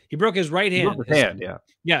hand. He broke his right hand. He broke his hand, yeah.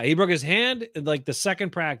 Yeah, he broke his hand in like the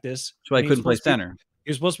second practice. So he couldn't play center. He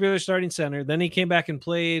was supposed to be their starting center. Then he came back and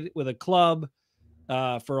played with a club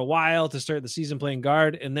for a while to start the season playing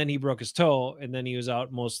guard, and then he broke his toe, and then he was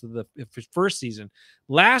out most of the first season.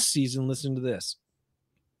 Last season, listen to this.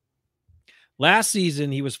 Last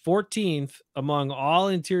season, he was 14th among all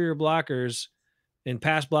interior blockers in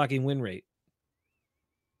pass blocking win rate,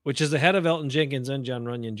 which is ahead of Elton Jenkins and John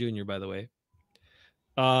Runyon Jr., by the way.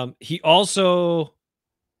 He also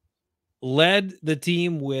led the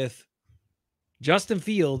team with Justin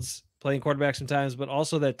Fields playing quarterback sometimes, but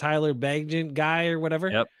also that Tyler Bagent guy or whatever.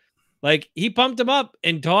 Yep. Like he pumped him up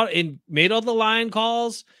and taught and made all the line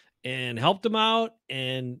calls and helped him out.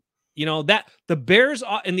 And that the Bears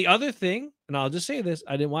and the other thing, and I'll just say this,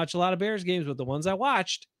 I didn't watch a lot of Bears games, but the ones I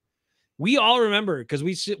watched, we all remember because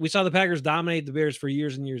we saw the Packers dominate the Bears for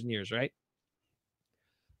years and years and years, right?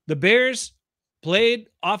 The Bears played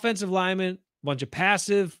offensive linemen, a bunch of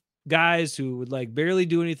passive guys who would like barely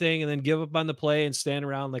do anything and then give up on the play and stand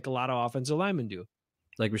around like a lot of offensive linemen do.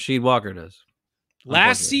 Like Rasheed Walker does.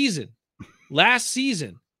 Last season,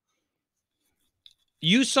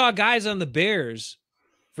 you saw guys on the Bears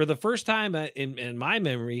for the first time in my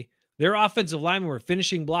memory, their offensive linemen were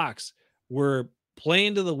finishing blocks, were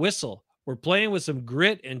playing to the whistle, were playing with some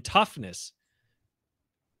grit and toughness.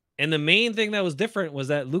 And the main thing that was different was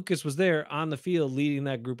that Lucas was there on the field leading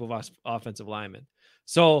that group of offensive linemen.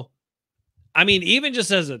 So, I mean, even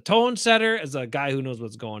just as a tone setter, as a guy who knows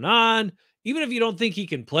what's going on, even if you don't think he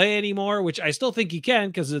can play anymore, which I still think he can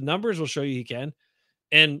because the numbers will show you he can,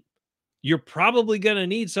 and you're probably going to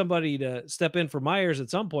need somebody to step in for Myers at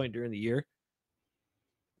some point during the year,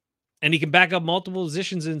 and he can back up multiple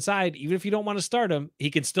positions inside. Even if you don't want to start him,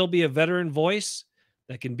 he can still be a veteran voice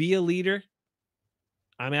that can be a leader.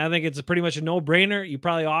 I mean, I think it's pretty much a no-brainer. You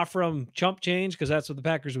probably offer him chump change because that's what the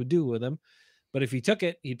Packers would do with him. But if he took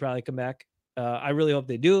it, he'd probably come back. I really hope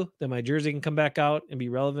they do. Then my jersey can come back out and be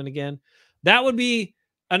relevant again. That would be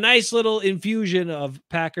a nice little infusion of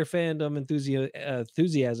Packer fandom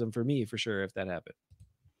enthusiasm for me, for sure, if that happened.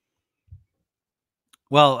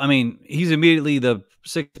 Well, I mean, he's immediately the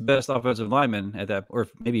sixth best offensive lineman at that, or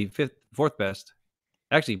maybe fourth best.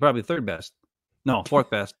 Actually, probably third best. No, fourth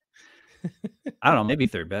best. I don't know, maybe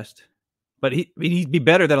third best. But he'd be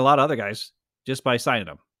better than a lot of other guys just by signing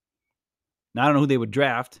him. Now, I don't know who they would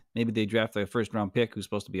draft. Maybe they draft a first-round pick who's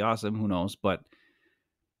supposed to be awesome. Who knows? But,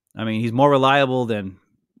 I mean, he's more reliable than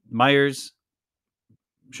Myers,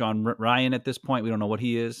 Sean Ryan at this point. We don't know what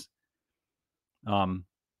he is.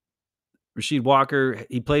 Rasheed Walker,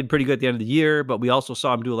 he played pretty good at the end of the year, but we also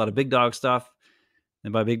saw him do a lot of big dog stuff.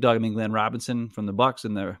 And by big dog, I mean Glenn Robinson from the Bucs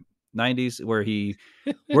in the 90s, where he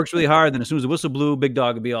works really hard. Then as soon as the whistle blew, big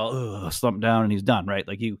dog would be all slumped down and he's done, right?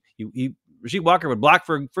 Like Rasheed Walker would block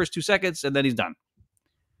for first 2 seconds and then he's done.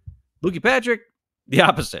 Lukey Patrick, the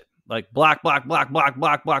opposite. Like block,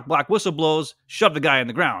 whistle blows, shove the guy in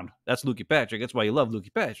the ground. That's Lukey Patrick. That's why you love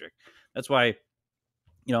Lukey Patrick. That's why,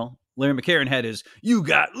 Larry McCarron had his "you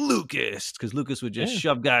got Lucas" because Lucas would just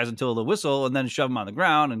shove guys until the whistle and then shove them on the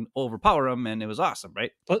ground and overpower them, and it was awesome,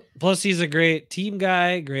 right? Plus, he's a great team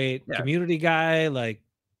guy, great community guy, like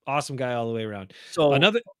awesome guy all the way around. So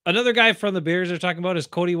another guy from the Bears they're talking about is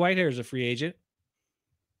Cody Whitehair is a free agent.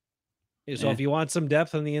 So if you want some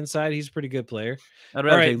depth on the inside, he's a pretty good player. I'd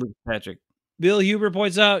rather take Lucas Patrick. Bill Huber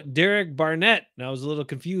points out Derek Barnett. Now I was a little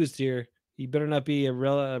confused here. He better not be a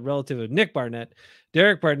relative of Nick Barnett.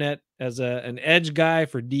 Derek Barnett as an edge guy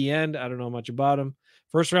for D end. I don't know much about him.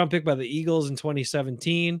 First round pick by the Eagles in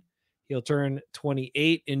 2017. He'll turn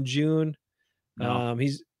 28 in June. No.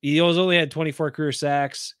 He only had 24 career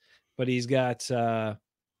sacks, but he's got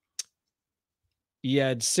He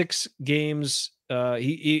had 6 games.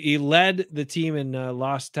 He led the team in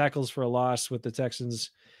lost tackles for a loss with the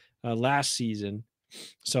Texans last season.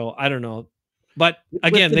 So I don't know, but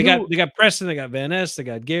again, they got Preston, they got Van Ness, they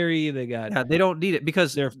got Gary, they got. They don't need it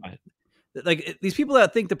because they're fine. Like these people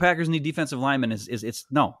that think the Packers need defensive linemen it's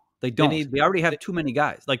no, they don't. They already have too many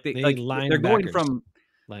guys. Like they're going from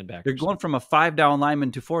linebackers. They're going from a 5-down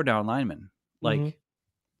lineman to 4-down lineman. Like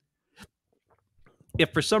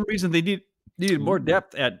if for some reason they needed more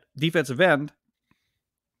depth at defensive end,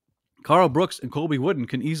 Carl Brooks and Colby Wooden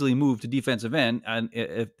can easily move to defensive end, and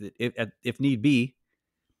if need be,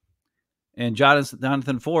 and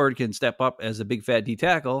Jonathan Ford can step up as a big fat D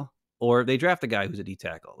tackle, or they draft a guy who's a D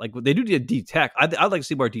tackle. Like they do need a D tackle. I'd like to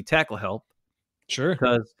see more D tackle help. Sure,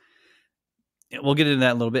 because we'll get into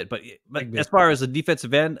that in a little bit. But as far as a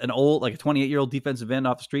defensive end, an old like a 28-year-old defensive end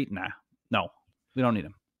off the street, no, we don't need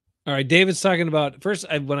him. All right, David's talking about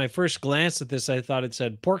when I first glanced at this, I thought it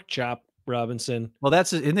said Pork Chop Robinson. Well,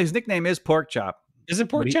 his nickname is Pork Chop. Is it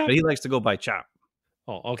Pork Chop? But he likes to go by Chop.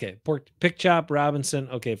 Oh, okay. Pick Chop Robinson.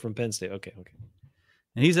 Okay, from Penn State. Okay.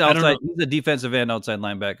 And he's outside. He's a defensive end, outside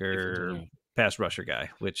linebacker, pass rusher guy.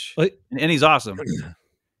 And he's awesome.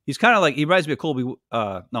 He's kind of like he reminds me of Colby.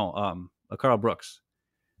 Carl Brooks.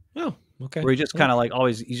 Oh, okay. Where he just kind of like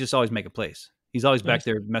always. He's just always making plays. He's always back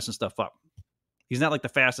there messing stuff up. He's not like the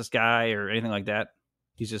fastest guy or anything like that.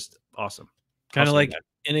 He's just awesome. Kind of like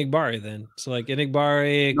Enigbari then. So like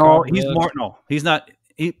Enigbari. No, he's more. No, he's not.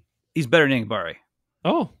 He's better than Enigbari.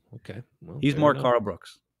 Oh, okay. Well, he's more Carl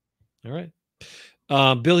Brooks. All right.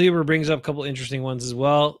 Bill Huber brings up a couple interesting ones as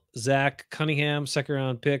well. Zach Cunningham, 2nd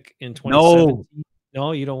round pick in 2017.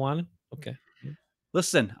 No, you don't want him? Okay.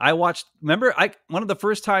 Listen, I watched. Remember, one of the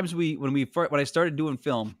first times when I started doing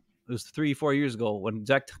film, it was 3-4 years ago when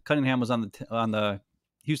Zach Cunningham was on the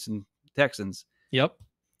Houston Texans. Yep.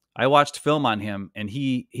 I watched film on him, and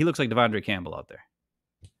he looks like Devondre Campbell out there.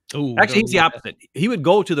 Oh, actually, he's the opposite. He would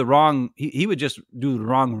go to the wrong. He would just do the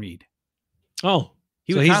wrong read. Oh,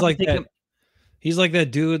 he's like that. He's like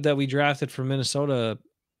that dude that we drafted from Minnesota,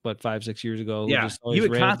 5-6 years ago. Yeah, he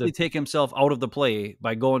would constantly take himself out of the play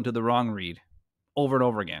by going to the wrong read over and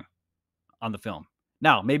over again on the film.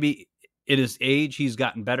 Now, maybe at his age, he's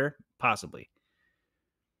gotten better, possibly.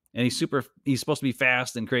 And he's supposed to be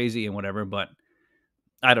fast and crazy and whatever, but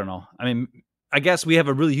I don't know. I mean, I guess we have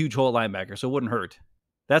a really huge hole linebacker, so it wouldn't hurt.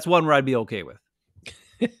 That's one where I'd be okay with.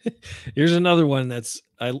 Here's another one that's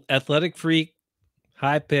athletic freak,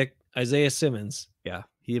 high pick, Isaiah Simmons. Yeah,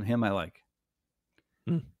 him I like.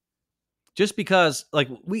 Just because, like,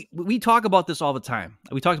 we talk about this all the time.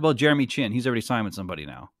 We talked about Jeremy Chin. He's already signed with somebody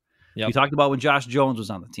now. Yep. We talked about when Josh Jones was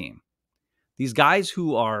on the team. These guys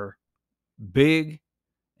who are big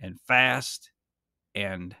and fast,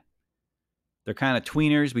 and they're kind of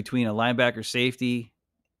tweeners between a linebacker safety,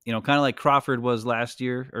 kind of like Crawford was last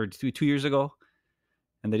year or 2 years ago,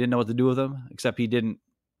 and they didn't know what to do with him, except he didn't,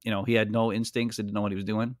 he had no instincts and didn't know what he was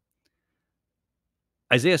doing.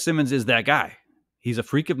 Isaiah Simmons is that guy. He's a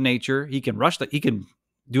freak of nature. He can he can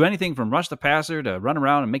do anything from rush the passer to run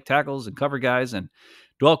around and make tackles and cover guys and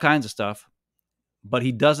do all kinds of stuff. But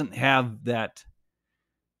he doesn't have that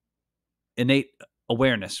innate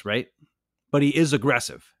awareness, right? But he is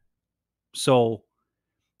aggressive. So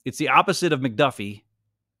it's the opposite of McDuffie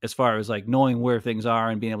as far as like knowing where things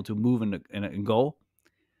are and being able to move and go.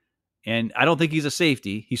 And I don't think he's a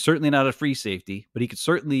safety. He's certainly not a free safety, but he could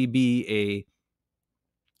certainly be a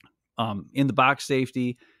in the box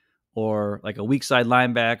safety or like a weak side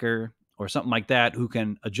linebacker or something like that who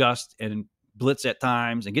can adjust and blitz at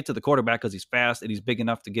times and get to the quarterback because he's fast and he's big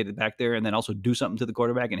enough to get it back there and then also do something to the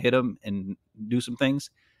quarterback and hit him and do some things.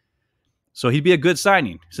 So he'd be a good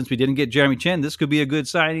signing. Since we didn't get Jeremy Chin, this could be a good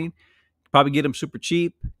signing. Probably get him super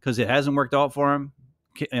cheap because it hasn't worked out for him.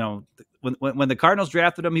 When the Cardinals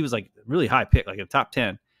drafted him, he was like really high pick, like a top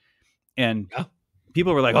 10. And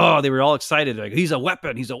people were like, oh, they were all excited. Like, he's a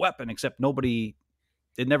weapon, except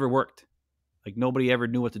it never worked. Like nobody ever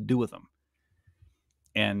knew what to do with him.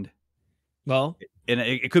 And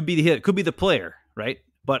it could be the hit. It could be the player, right?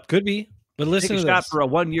 But could be. But listen to this. For a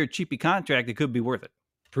 1-year cheapy contract, it could be worth it.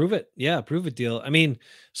 Prove it. Yeah, prove it deal. I mean,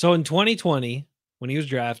 so in 2020, when he was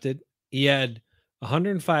drafted, he had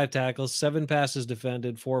 105 tackles, 7 passes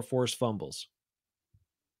defended, 4 forced fumbles.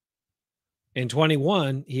 In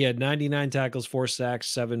 21, he had 99 tackles, 4 sacks,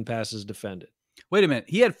 7 passes defended. Wait a minute.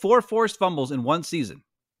 He had 4 forced fumbles in one season.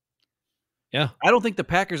 Yeah. I don't think the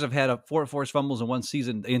Packers have had 4 forced fumbles in one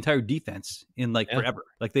season, the entire defense in forever.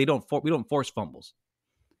 Like we don't force fumbles.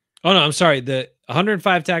 Oh, no, I'm sorry. The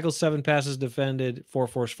 105 tackles, 7 passes defended, 4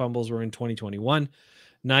 forced fumbles were in 2021.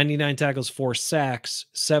 99 tackles, 4 sacks,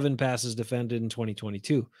 7 passes defended in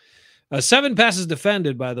 2022. 7 passes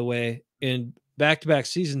defended, by the way, in back-to-back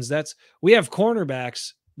seasons. We have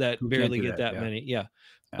cornerbacks that barely get that many. Yeah.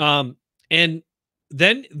 And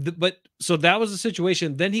then, so that was the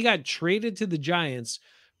situation. Then he got traded to the Giants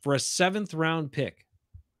for a 7th round pick.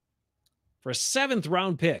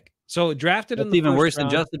 So drafted That's in the even worse round.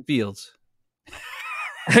 than Justin Fields.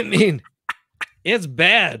 I mean, it's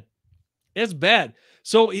bad. It's bad.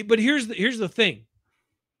 So, but here's the thing.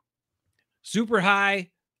 Super high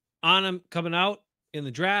on him coming out in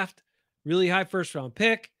the draft, really high 1st round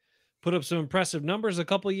pick, put up some impressive numbers a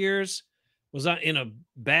couple years, was in a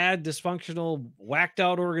bad, dysfunctional, whacked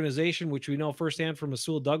out organization, which we know firsthand from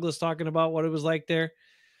Rasul Douglas talking about what it was like there.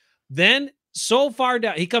 Then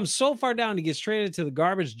he comes so far down, he gets traded to the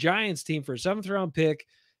garbage Giants team for a 7th round pick,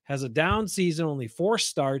 has a down season, only 4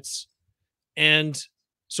 starts. And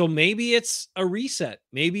so maybe it's a reset.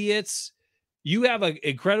 Maybe it's, you have an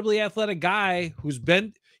incredibly athletic guy who's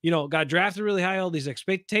been, got drafted really high, all these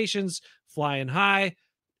expectations flying high,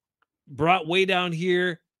 brought way down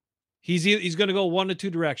here. He's going to go one of 2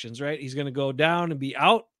 directions, right? He's going to go down and be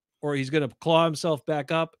out, or he's going to claw himself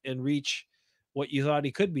back up and reach what you thought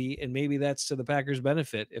he could be. And maybe that's to the Packers'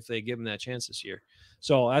 benefit if they give him that chance this year.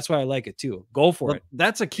 So that's why I like it too. Go for it.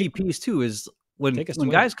 That's a key piece too, is when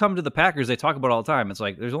guys come to the Packers, they talk about it all the time. It's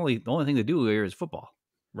like, the only thing to do here is football.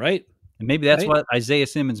 Right. And maybe that's what Isaiah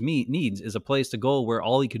Simmons needs, is a place to go where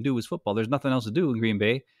all he can do is football. There's nothing else to do in Green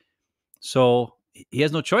Bay. So he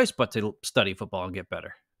has no choice but to study football and get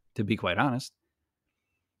better, to be quite honest.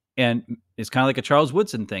 And it's kind of like a Charles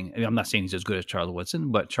Woodson thing. I mean, I'm not saying he's as good as Charles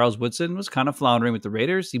Woodson, but Charles Woodson was kind of floundering with the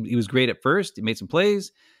Raiders. He was great at first. He made some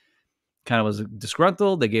plays, kind of was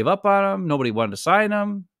disgruntled. They gave up on him. Nobody wanted to sign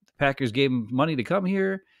him. The Packers gave him money to come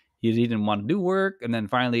here. He didn't want to do work. And then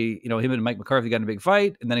finally, him and Mike McCarthy got in a big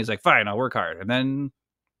fight. And then he's like, fine, I'll work hard. And then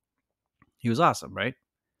he was awesome, right?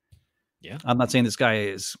 Yeah. I'm not saying this guy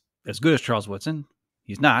is as good as Charles Woodson.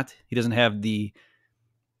 He's not. He doesn't have the,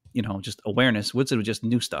 just awareness. Woodson just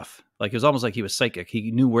knew stuff. Like, it was almost like he was psychic.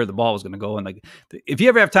 He knew where the ball was going to go. And like, if you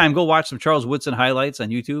ever have time, go watch some Charles Woodson highlights on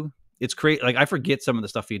YouTube. It's great. Like, I forget some of the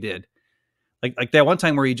stuff he did. Like that one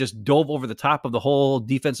time where he just dove over the top of the whole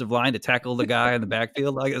defensive line to tackle the guy in the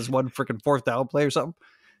backfield, like this one freaking 4th down play or something,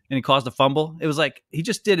 and he caused a fumble. It was like, he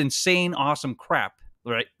just did insane, awesome crap,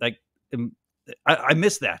 right? Like, I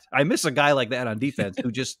miss that. I miss a guy like that on defense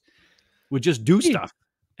who just would just do stuff.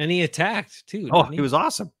 And he attacked too. He was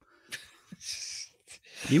awesome.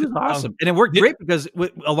 He was awesome. And it worked great because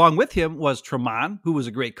along with him was Tremont, who was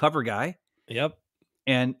a great cover guy. Yep.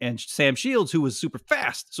 And Sam Shields, who was super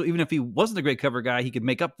fast. So even if he wasn't a great cover guy, he could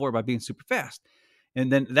make up for it by being super fast.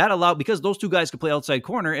 And then that allowed, because those 2 guys could play outside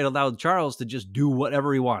corner, it allowed Charles to just do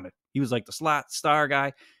whatever he wanted. He was like the slot star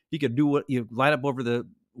guy. He could do what you line up over the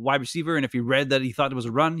wide receiver. And if he read that he thought it was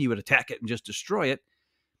a run, he would attack it and just destroy it.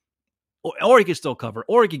 Or he could still cover,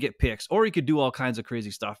 or he could get picks, or he could do all kinds of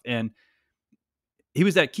crazy stuff. And he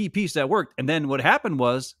was that key piece that worked. And then what happened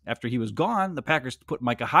was, after he was gone, the Packers put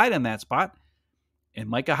Micah Hyde in that spot. And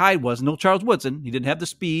Micah Hyde was no Charles Woodson. He didn't have the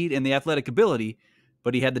speed and the athletic ability,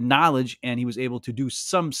 but he had the knowledge, and he was able to do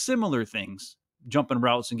some similar things, jumping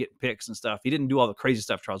routes and getting picks and stuff. He didn't do all the crazy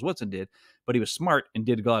stuff Charles Woodson did, but he was smart and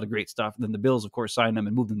did a lot of great stuff. And then the Bills, of course, signed him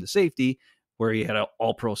and moved him to safety, where he had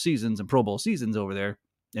all-pro seasons and Pro Bowl seasons over there.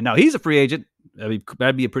 And now he's a free agent.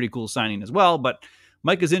 That'd be a pretty cool signing as well. But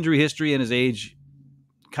Micah's injury history and his age,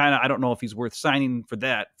 kind of, I don't know if he's worth signing for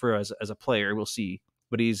that as a player. We'll see.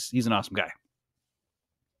 But he's an awesome guy.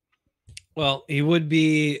 Well, he would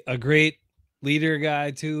be a great leader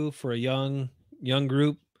guy too for a young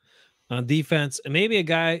group on defense, and maybe a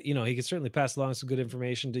guy, he could certainly pass along some good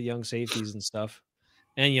information to young safeties and stuff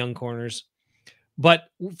and young corners. But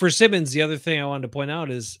for Simmons, the other thing I wanted to point out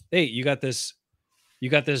is, hey, you got this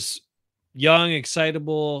young,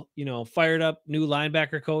 excitable, fired up new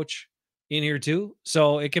linebacker coach in here too.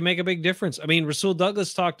 So it can make a big difference. I mean, Rasul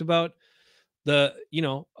Douglas talked about a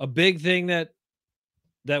big thing that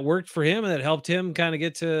worked for him and that helped him kind of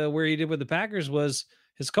get to where he did with the Packers was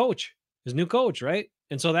his new coach, right?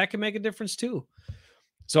 And so that can make a difference too.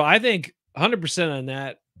 So I think 100% on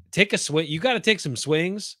that. Take a swing. You got to take some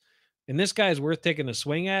swings, and this guy is worth taking a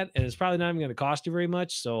swing at, and it's probably not even going to cost you very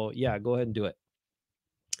much. So yeah, go ahead and do it.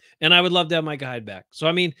 And I would love to have Micah Hyde back. So,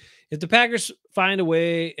 I mean, if the Packers find a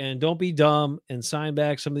way and don't be dumb and sign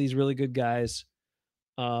back some of these really good guys,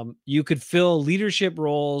 you could fill leadership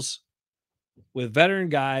roles with veteran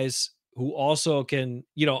guys who also can,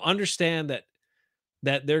 understand that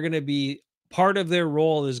they're going to be part of their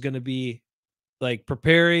role is going to be like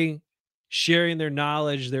preparing sharing their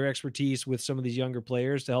knowledge, their expertise with some of these younger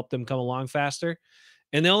players to help them come along faster.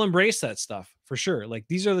 And they'll embrace that stuff for sure. Like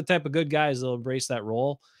these are the type of good guys that'll embrace that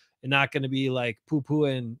role and not going to be like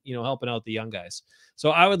poo-pooing, helping out the young guys.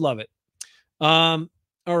 So I would love it. All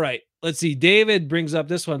right, let's see. David brings up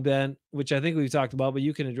this one, Ben, which I think we've talked about, but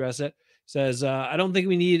you can address it. Says, I don't think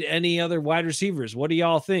we need any other wide receivers. What do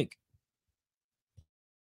y'all think?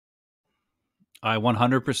 I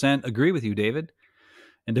 100% agree with you, David.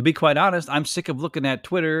 And to be quite honest, I'm sick of looking at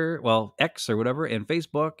Twitter, well, X or whatever, and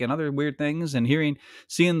Facebook and other weird things and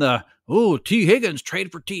seeing T. Higgins,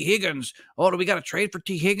 trade for T. Higgins. Oh, do we got to trade for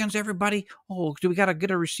T. Higgins, everybody? Oh, do we got to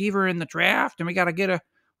get a receiver in the draft? And we got to get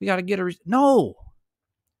no.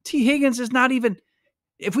 T. Higgins is not even,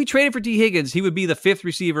 if we traded for T. Higgins, he would be the 5th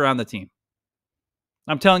receiver on the team.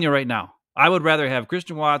 I'm telling you right now, I would rather have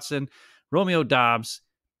Christian Watson, Romeo Doubs,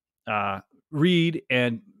 Reed,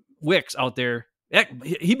 and Wicks out there.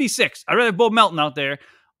 He'd be 6. I'd rather have Bo Melton out there.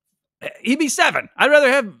 He'd be 7. I'd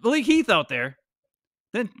rather have Malik Heath out there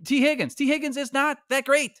than T. Higgins. T. Higgins is not that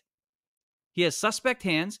great. He has suspect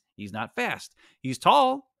hands. He's not fast. He's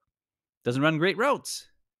tall. Doesn't run great routes.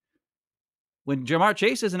 When Jamar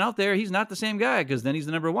Chase isn't out there, he's not the same guy because then he's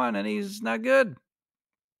the number 1 and he's not good.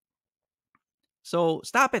 So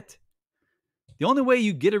stop it. The only way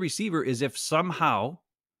you get a receiver is if somehow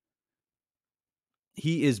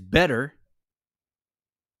he is better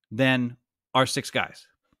than our 6 guys.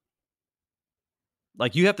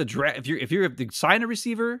 Like you have to draft, if you have to sign a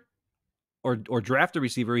receiver or draft a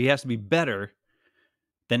receiver, he has to be better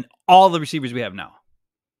than all the receivers we have now.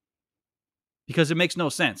 Because it makes no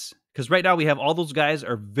sense. Because right now we have all those guys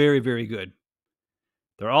are very, very good.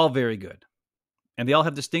 They're all very good. And they all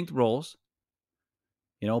have distinct roles.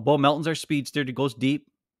 Bo Melton's our speedster that goes deep.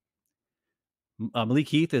 Malik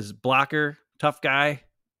Heath is blocker, tough guy,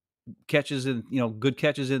 catches in, good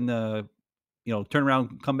catches in the,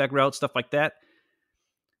 turnaround, comeback routes, stuff like that.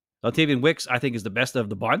 Dontavian Wicks, I think, is the best of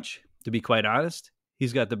the bunch, to be quite honest.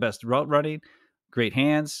 He's got the best route running, great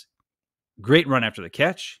hands, great run after the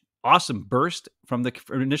catch, awesome burst from the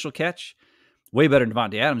initial catch, way better than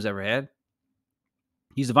Devontae Adams ever had.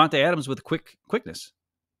 He's Devontae Adams with quickness.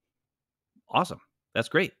 Awesome. That's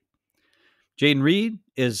great. Jaden Reed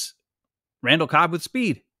is Randall Cobb with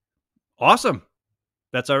speed. Awesome.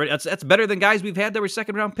 That's better than guys we've had that were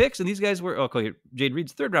 2nd-round picks, and these guys were Jaden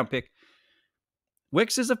Reed's 3rd-round pick.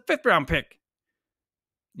 Wicks is a 5th-round pick.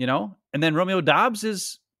 And then Romeo Doubs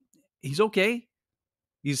he's okay.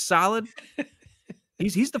 He's solid.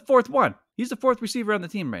 he's the 4th one. He's the 4th receiver on the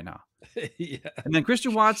team right now. Yeah. And then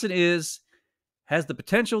Christian Watson has the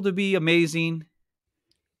potential to be amazing,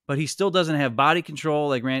 but he still doesn't have body control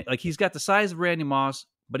like he's got the size of Randy Moss,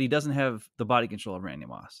 but he doesn't have the body control of Randy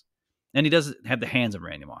Moss. And he doesn't have the hands of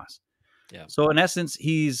Randy Moss. Yeah. So in essence,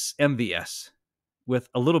 he's MVS with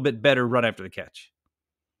a little bit better run after the catch.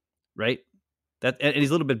 Right? And he's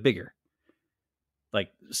a little bit bigger. Like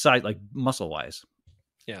muscle wise.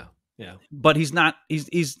 Yeah. Yeah. But he's not,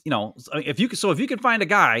 if you can find a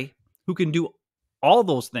guy who can do all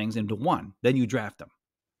those things into one, then you draft him.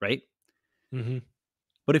 Right? Mm-hmm.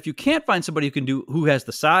 But if you can't find somebody who has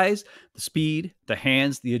the size, the speed, the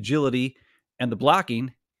hands, the agility, and the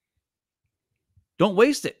blocking, don't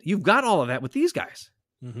waste it. You've got all of that with these guys.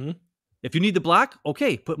 Mm-hmm. If you need the block,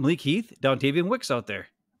 okay, put Malik Heath, Dontavian Wicks out there.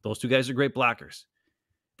 Those 2 guys are great blockers.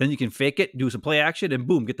 Then you can fake it, do some play action, and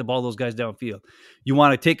boom, get the ball those guys downfield. You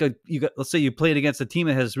want to let's say you played against a team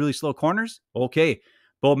that has really slow corners. Okay,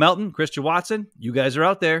 Bo Melton, Christian Watson, you guys are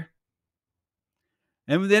out there.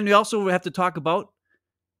 And then we also have to talk about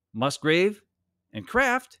Musgrave and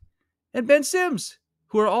Kraft and Ben Sims,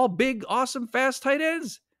 who are all big, awesome, fast tight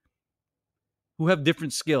ends who have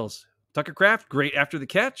different skills. Tucker Kraft, great after the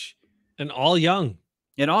catch. And all young.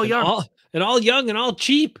 And all young and all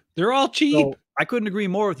cheap. They're all cheap. So I couldn't agree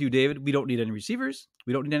more with you, David. We don't need any receivers.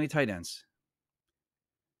 We don't need any tight ends.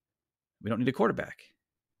 We don't need a quarterback.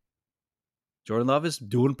 Jordan Love is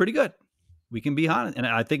doing pretty good. We can be honest. And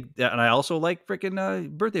I think that, and I also like freaking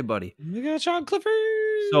Birthday Buddy. We got Sean Clifford.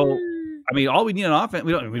 So, all we need an offense.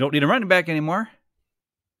 We don't need a running back anymore.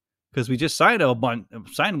 Because we just signed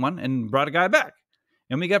one and brought a guy back.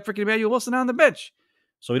 And we got freaking Emmanuel Wilson on the bench.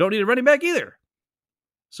 So we don't need a running back either.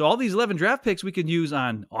 So all these 11 draft picks we can use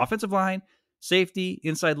on offensive line, safety,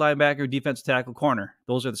 inside linebacker, defensive tackle, corner.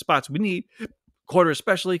 Those are the spots we need. Corner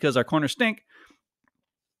especially because our corners stink.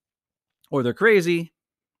 Or they're crazy.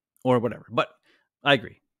 Or whatever. But I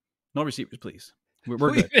agree. No receivers, please.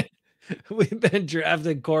 We're good. We've been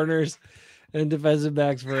drafting corners and defensive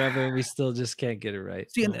backs forever, and we still just can't get it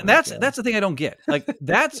right. See, and that's the thing I don't get. Like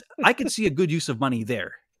I could see a good use of money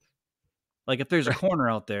there. Like if there's a corner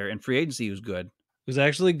out there in free agency who's good, who's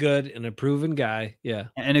actually good and a proven guy, yeah,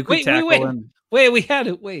 and a good tackle. Wait, we had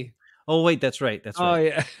it. Wait. Oh wait, that's right. That's right. Oh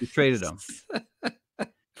yeah, we traded him.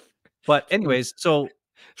 But anyways, so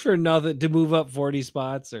for nothing to move up 40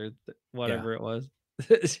 spots or whatever it was.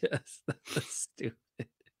 It's just stupid.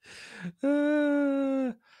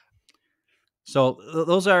 So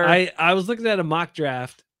those are. I was looking at a mock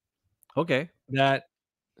draft. Okay. That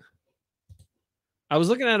I was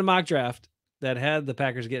looking at a mock draft that had the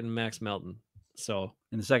Packers getting Max Melton. So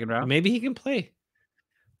in the second round, maybe he can play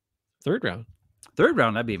third round. Third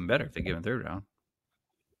round, that'd be even better if they give him third round.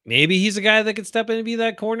 Maybe he's a guy that could step in and be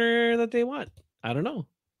that corner that they want. I don't know.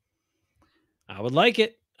 I would like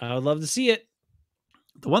it. I would love to see it.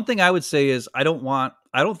 The one thing I would say is I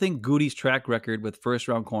don't think Goody's track record with first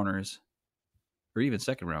round corners or even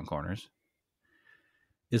second round corners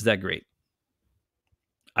is that great.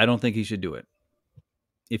 I don't think he should do it.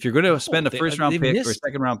 If you're going to spend a first round pick or a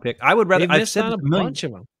second round pick, I would rather. I've said this a bunch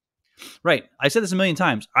of them. Right. I said this a million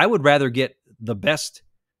times. I would rather get the best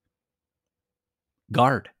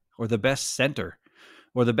guard or the best center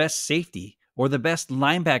or the best safety or the best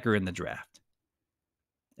linebacker in the draft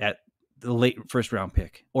at the late first round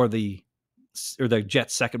pick or the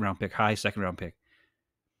Jets second round pick, high second round pick,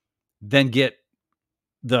 than get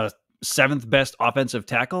the 7th best offensive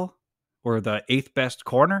tackle or the 8th best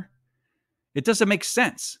corner. It doesn't make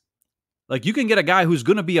sense. Like you can get a guy who's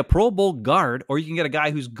going to be a Pro Bowl guard, or you can get a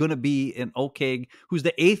guy who's going to be who's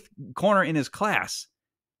the 8th corner in his class.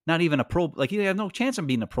 Not even a pro, like he has no chance of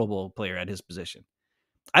being a Pro Bowl player at his position.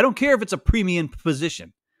 I don't care if it's a premium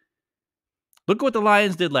position. Look at what the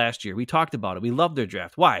Lions did last year. We talked about it. We loved their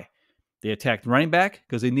draft. Why? They attacked running back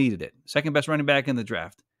because they needed it. Second best running back in the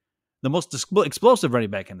draft. The most explosive running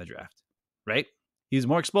back in the draft, right? He's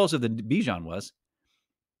more explosive than Bijan was.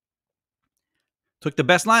 Took the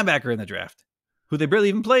best linebacker in the draft, who they barely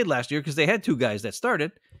even played last year because they had 2 guys that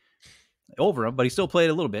started over him, but he still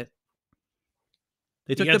played a little bit.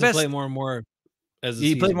 They took the best. Play more and more as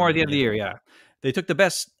he played more at the end of the year. Yeah, they took the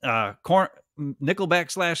best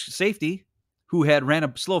nickelback / safety, who had ran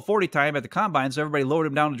a slow 40 time at the combine, so everybody lowered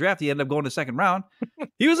him down the draft. He ended up going to second round.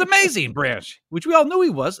 He was amazing, Branch, which we all knew he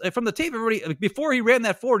was from the tape. Everybody before he ran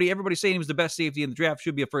that 40, everybody saying he was the best safety in the draft.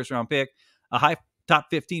 Should be a first round pick, a high top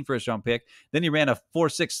 15 first round pick. Then he ran a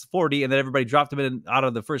 4.6 40, and then everybody dropped him out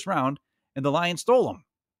of the first round, and the Lions stole him.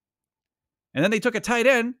 And then they took a tight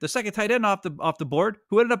end, the second tight end off the board,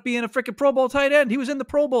 who ended up being a freaking Pro Bowl tight end. He was in the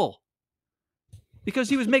Pro Bowl because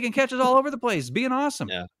he was making catches all over the place, being awesome.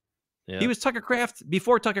 Yeah. He was Tucker Kraft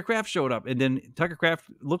before Tucker Kraft showed up, and then Tucker Kraft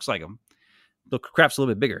looks like him. Look, Kraft's a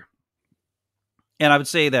little bit bigger. And I would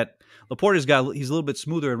say that Laporta's he's a little bit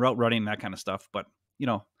smoother in route running and that kind of stuff. But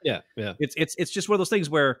it's just one of those things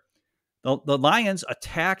where the Lions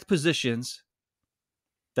attacked positions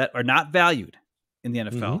that are not valued in the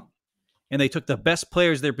NFL. Mm-hmm. And they took the best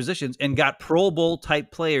players of their positions and got Pro Bowl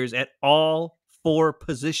type players at all 4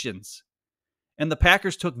 positions. And the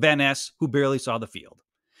Packers took Van Ness, who barely saw the field.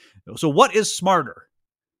 So what is smarter?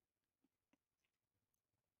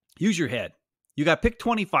 Use your head. You got pick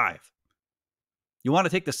 25. You want to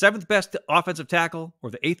take the 7th best offensive tackle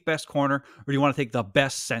or the 8th best corner, or do you want to take the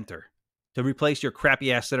best center to replace your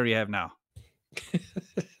crappy ass center you have now?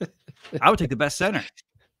 I would take the best center.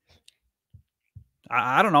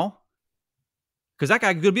 I don't know. Because that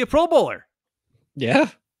guy could be a Pro Bowler. Yeah.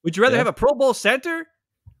 Would you rather have a Pro Bowl center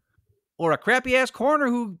or a crappy ass corner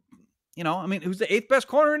who, who's the 8th best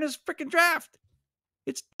corner in his freaking draft?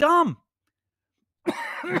 It's dumb.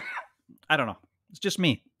 I don't know. It's just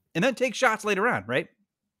me. And then take shots later on, right?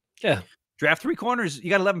 Yeah. Draft 3 corners.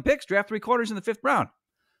 You got 11 picks. Draft 3 corners in the 5th round.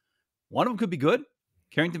 One of them could be good.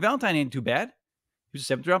 Carrington Valentine ain't too bad. He was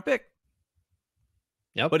a 7th round pick.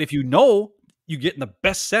 Yep. But if you're getting the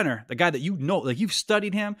best center, the guy that like you've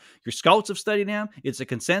studied him, your scouts have studied him. It's a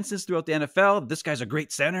consensus throughout the NFL. This guy's a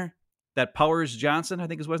great center. That Powers Johnson, I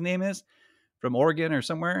think is what his name is, from Oregon or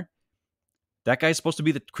somewhere. That guy's supposed to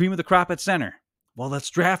be the cream of the crop at center. Well, let's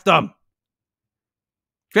draft him.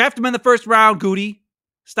 Draft him in the 1st round, Goody.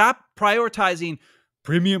 Stop prioritizing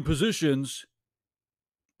premium positions,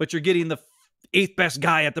 but you're getting the 8th best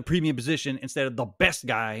guy at the premium position instead of the best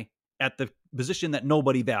guy at the position that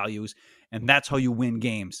nobody values. And that's how you win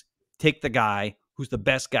games. Take the guy who's the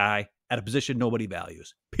best guy at a position nobody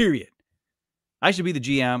values. Period. I should be the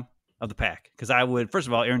GM of the Pack because I would, first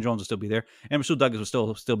of all, Aaron Jones will still be there. And Rasul Douglas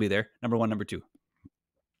will still be there. Number 1, number 2.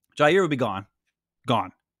 Jair would be gone.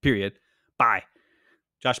 Gone. Period. Bye.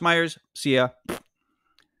 Josh Myers, see ya.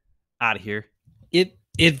 Out of here.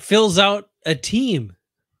 It fills out a team.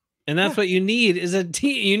 And that's what you need is a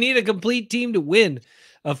team. You need a complete team to win.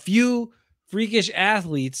 A few freakish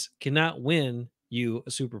athletes cannot win you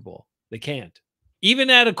a Super Bowl. They can't. Even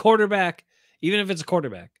at a quarterback, even if it's a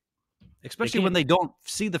quarterback. Especially when they don't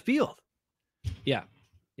see the field. Yeah.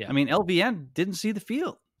 Yeah. I mean, LVN didn't see the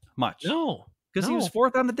field much. No. Because he was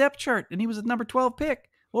 4th on the depth chart and he was a number 12 pick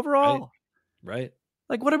overall. Right.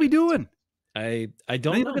 Like, what are we doing? I don't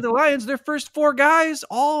know. Look at the Lions. Their first 4 guys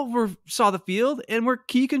all saw the field and were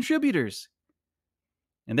key contributors.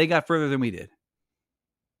 And they got further than we did.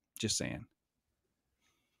 Just saying.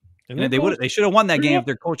 And they should have won that game if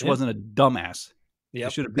their coach wasn't a dumbass. They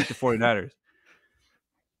should have beat the 49ers.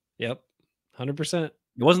 Yep. 100%. It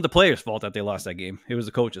wasn't the players' fault that they lost that game. It was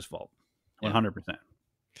the coach's fault. 100%.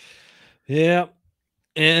 Yeah.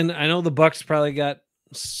 And I know the Bucs probably got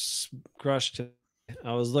crushed.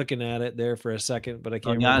 I was looking at it there for a second, but I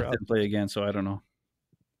can't remember. Giannis didn't play again, so I don't know.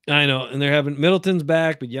 I know. And they're having Middleton's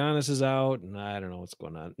back, but Giannis is out, and I don't know what's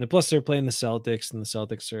going on. And plus, they're playing the Celtics, and the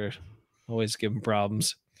Celtics are always giving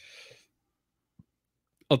problems.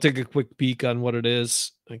 I'll take a quick peek on what it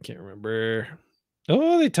is. I can't remember.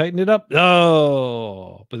 Oh, they tightened it up.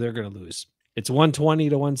 Oh, but they're going to lose. It's 120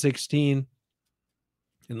 to 116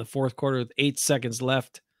 in the fourth quarter with 8 seconds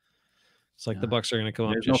left. It's like the Bucs are going to come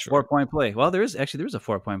up. There's no 4-point play. Well, there is a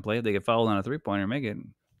 4-point play. They get fouled on a 3-pointer, make it.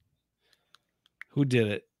 Who did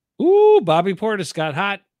it? Ooh, Bobby Portis got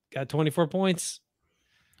hot. Got 24 points.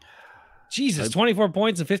 Jesus, 24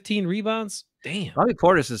 points and 15 rebounds. Damn. Bobby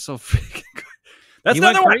Portis is so freaking good. That's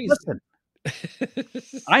another one. Listen,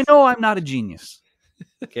 I know I'm not a genius.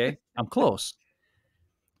 Okay, I'm close.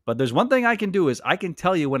 But there's one thing I can do is I can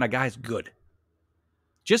tell you when a guy's good.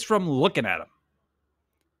 Just from looking at him.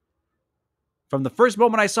 From the first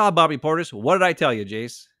moment I saw Bobby Portis, what did I tell you,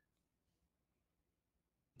 Jace?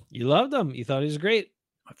 You loved him. You thought he was great.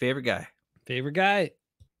 My favorite guy. Favorite guy.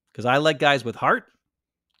 Because I like guys with heart,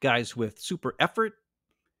 guys with super effort.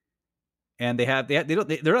 And they're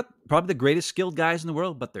not probably the greatest skilled guys in the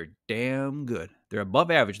world, but they're damn good. They're above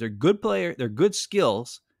average. They're good player. They're good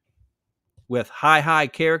skills with high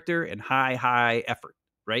character and high effort,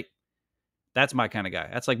 right? That's my kind of guy.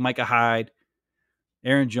 That's like Micah Hyde,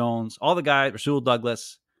 Aaron Jones, all the guys, Rasul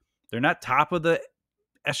Douglas. They're not top of the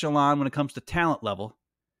echelon when it comes to talent level,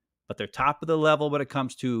 but they're top of the level when it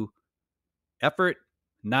comes to effort,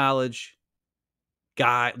 knowledge,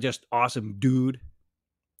 guy, just awesome dude.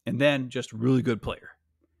 And then just really good player.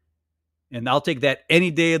 And I'll take that any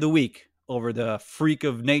day of the week over the freak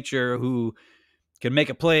of nature who can make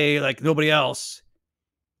a play like nobody else,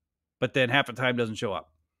 but then half the time doesn't show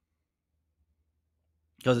up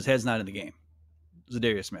because his head's not in the game.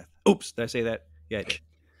 Zadarius Smith. Oops, did I say that? Yeah, I did.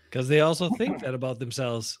 Because they also think that about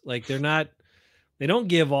themselves. Like they don't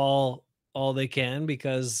give all they can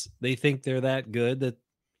because they think they're that good that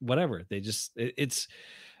whatever. They just,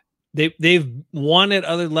 They've won at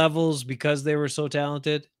other levels because they were so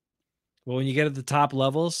talented. But when you get at the top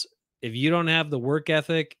levels, if you don't have the work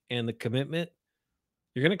ethic and the commitment,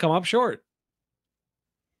 you're going to come up short.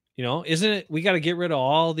 You know, isn't it? We got to get rid of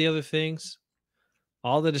all the other things,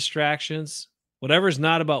 all the distractions, whatever's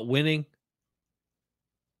not about winning.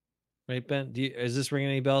 Right, Ben? Is this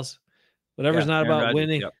ringing any bells? Whatever's not about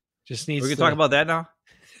winning just needs. We can talk about that now.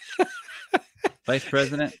 Vice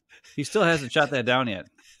President, he still hasn't shot that down yet.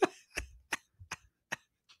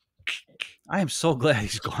 I am so glad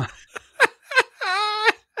he's gone.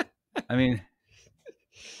 I mean,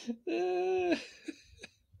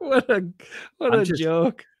 what a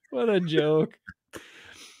joke! What a joke!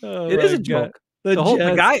 Oh, it is a joke.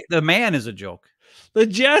 The man is a joke. The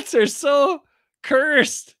Jets are so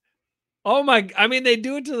cursed. Oh my! I mean, they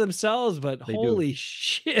do it to themselves, but holy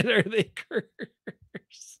shit, are they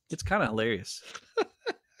cursed? It's kind of hilarious.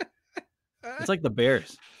 It's like the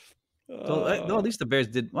Bears. So at least the Bears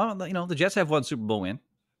did well. You know, the Jets have one Super Bowl win.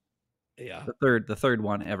 Yeah, the third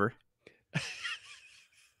one ever.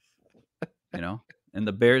 You know, and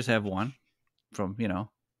the Bears have one from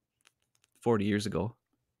 40 years ago,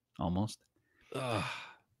 almost.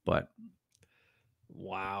 But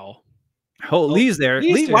wow. Oh, Lee's there.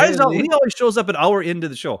 Lee, Lee always shows up an hour into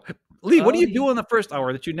the show. Lee, what do you do in the first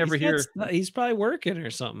hour that you never hear? He's probably working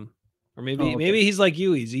or something, or maybe he's like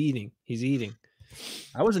you. He's eating.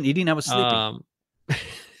 I wasn't eating. I was sleeping.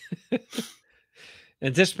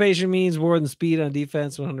 Anticipation means more than speed on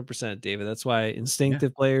defense. 100%, David. That's why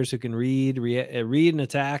instinctive players who can read and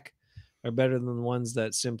attack are better than the ones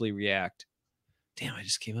that simply react. Damn, I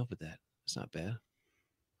just came up with that. It's not bad.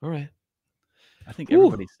 All right. I think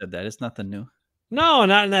everybody said that. It's nothing new. No,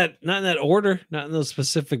 not in that order. Not in those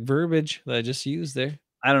specific verbiage that I just used there.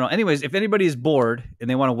 I don't know. Anyways, if anybody is bored and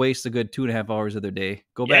they want to waste a good 2.5 hours of their day,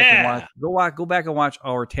 go back and watch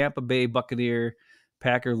our Tampa Bay Buccaneer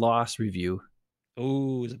Packer loss review.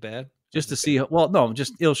 Oh, is it bad? Just to see. Well, no,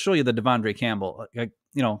 just it'll show you the Devondre Campbell.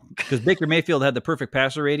 Because Baker Mayfield had the perfect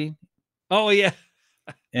passer rating. Oh yeah.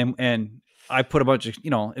 And I put a bunch of, I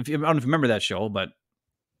don't know if you remember that show, but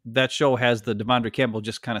that show has the Devondre Campbell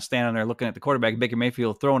just kind of standing there looking at the quarterback, Baker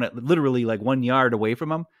Mayfield throwing it literally like 1 yard away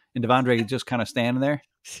from him, and Devondre just kind of standing there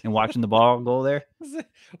and watching the ball go there.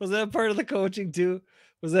 Was that part of the coaching too?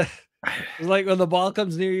 Was like when the ball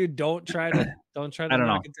comes near you, don't try to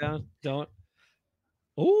knock it down. Don't.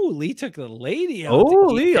 Oh, Lee took the lady out. Oh,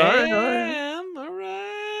 Lee, all right. All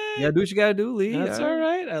right. Yeah, do what you gotta do, Lee. That's all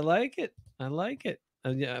right. I like it.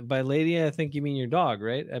 By lady, I think you mean your dog,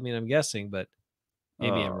 right? I mean, I'm guessing, but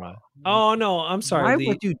maybe I'm wrong. Oh no, I'm sorry. Why Lee.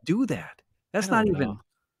 would you do that? That's not even. Know.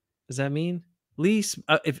 Does that mean? Lee,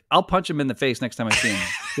 if I'll punch him in the face next time I see him.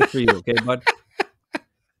 Good for you, okay, bud?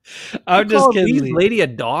 I'm just kidding. Lee's lady a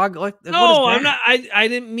dog? Like, no, I'm not. I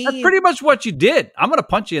didn't mean. That's pretty much what you did. I'm gonna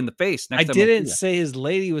punch you in the face next time. I didn't say his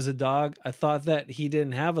lady was a dog. I thought that he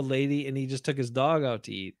didn't have a lady and he just took his dog out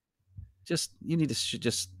to eat. You need to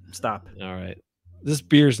just stop. All right. This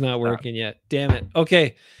beer's not working yet. Damn it.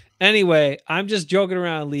 Okay. Anyway, I'm just joking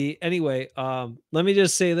around, Lee. Anyway, let me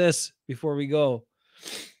just say this before we go.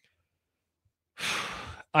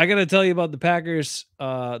 I got to tell you about the Packers.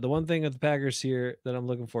 The one thing with the Packers here that I'm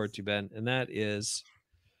looking forward to, Ben, and that is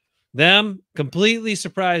them completely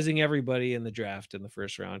surprising everybody in the draft in the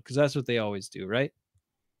first round, because that's what they always do, right?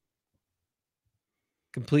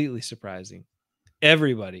 Completely surprising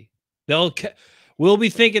everybody. We'll be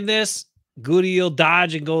thinking this. Goody will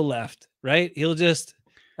dodge and go left, right?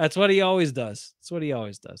 That's what he always does. What do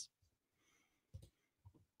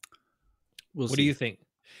you think?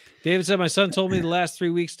 David said, my son told me the last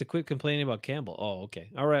 3 weeks to quit complaining about Campbell. Oh,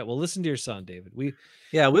 okay. All right. Well, listen to your son, David. We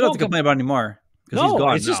don't have to complain about it anymore.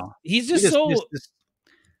 No, he's gone now. He's just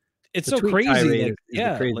it's so crazy.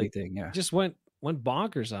 Like, crazy thing. Yeah. Just went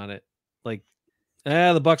bonkers on it. Like,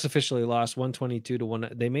 the Bucs officially lost 122 to 1.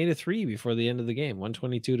 They made a 3 before the end of the game,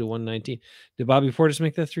 122 to 119. Did Bobby Portis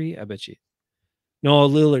make that 3? I bet you. No,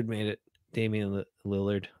 Lillard made it. Damian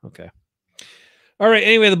Lillard. Okay. All right.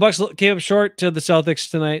 Anyway, the Bucs came up short to the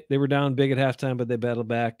Celtics tonight. They were down big at halftime, but they battled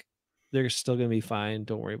back. They're still going to be fine.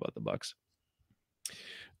 Don't worry about the Bucs.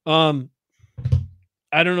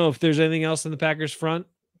 I don't know if there's anything else in the Packers front.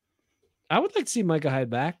 I would like to see Micah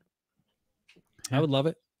Hyde back. I would love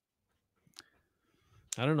it.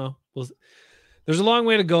 I don't know. Well, there's a long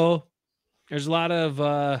way to go. There's a lot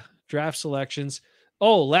of draft selections.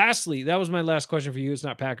 Oh, lastly, that was my last question for you. It's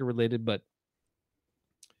not Packer related, but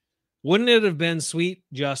wouldn't it have been sweet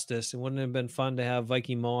justice and wouldn't it have been fun to have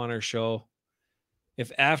Viking Mo on our show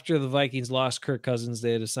if after the Vikings lost Kirk Cousins,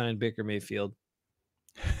 they had assigned Baker Mayfield?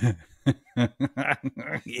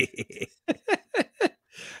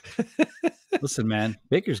 Listen, man,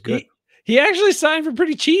 Baker's good. He actually signed for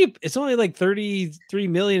pretty cheap. It's only like $33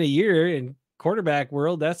 million a year in quarterback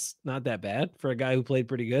world. That's not that bad for a guy who played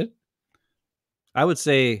pretty good. I would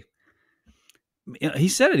say, he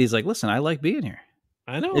said it. He's like, listen, I like being here.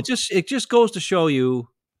 I know. It just goes to show you.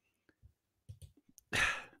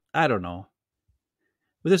 I don't know.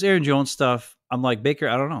 With this Aaron Jones stuff, I'm like, Baker,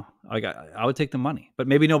 I don't know. I would take the money, but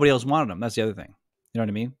maybe nobody else wanted him. That's the other thing. You know what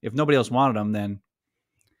I mean? If nobody else wanted him, then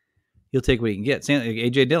he'll take what he can get. Same like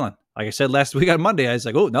AJ Dillon. Like I said last week on Monday, I was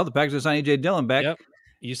like, oh, now the Packers are signing AJ Dillon back. Yep.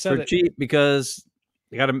 You said for cheap because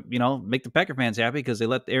they got to, make the Packer fans happy because they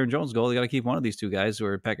let Aaron Jones go. They got to keep one of these two guys who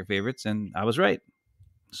are Packer favorites, and I was right.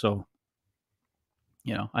 So,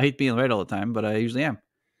 I hate being right all the time, but I usually am.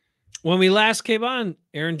 When we last came on,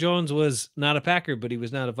 Aaron Jones was not a Packer, but he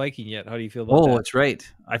was not a Viking yet. How do you feel about that? Oh, that's right.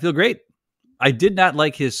 I feel great. I did not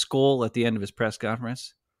like his skull at the end of his press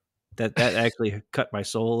conference. That actually cut my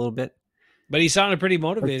soul a little bit. But he sounded pretty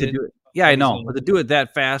motivated. Yeah, I know. But to do it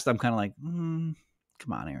that fast, I'm kind of like,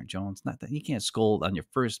 come on, Aaron Jones. Not that you can't scold on your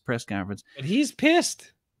first press conference. But he's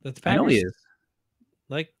pissed that the Packers. I know he is.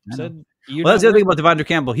 Like said, well, that's the other thing about Devondre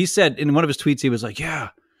Campbell. He said in one of his tweets, he was like, yeah,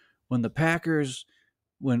 when the Packers,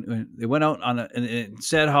 when they went out and it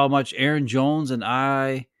said how much Aaron Jones and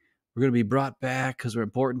I were going to be brought back because we're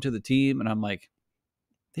important to the team. And I'm like,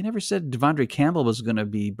 they never said Devondre Campbell was going to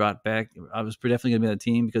be brought back. I was definitely going to be on the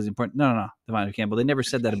team because important. No, Devondre Campbell. They never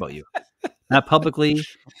said that about you. Not publicly,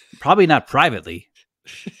 probably not privately.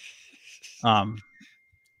 I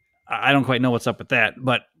don't quite know what's up with that,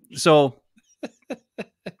 but so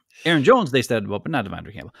Aaron Jones they said about, but not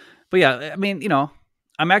Devondre Campbell. But yeah, I mean,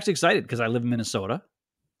 I'm actually excited because I live in Minnesota.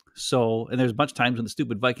 So, and there's a bunch of times when the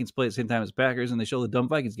stupid Vikings play at the same time as Packers and they show the dumb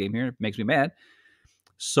Vikings game here. It makes me mad.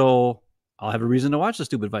 So I'll have a reason to watch the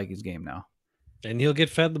stupid Vikings game now. And he'll get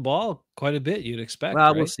fed the ball quite a bit, you'd expect, Well,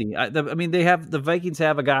 right? we'll see. I mean, the Vikings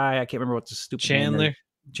have a guy, I can't remember what the stupid name is.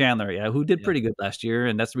 Chandler, yeah, who did pretty good last year,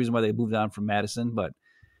 and that's the reason why they moved on from Madison. But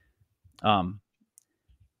I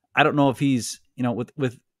don't know if he's,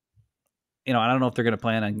 with I don't know if they're going to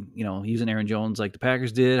plan on, using Aaron Jones like the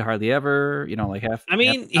Packers did, hardly ever, like half. I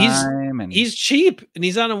mean, he's cheap and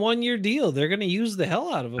he's on a 1-year deal. They're going to use the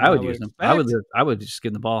hell out of him. I would use him. I would just give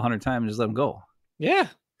him the ball 100 times and just let him go. Yeah.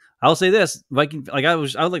 I'll say this, Viking. Like I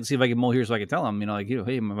would like to see Viking Mo here so I can tell him,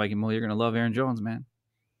 hey, my Viking Mo, you're going to love Aaron Jones, man.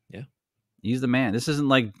 Yeah. He's the man. This isn't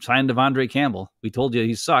like signing Devondre Campbell. We told you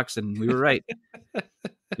he sucks, and we were right.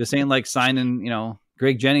 This ain't like signing,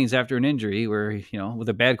 Greg Jennings after an injury where, with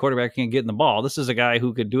a bad quarterback can't get in the ball. This is a guy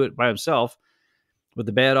who could do it by himself with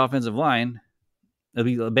a bad offensive line. It'll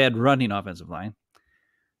be a bad running offensive line.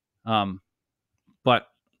 But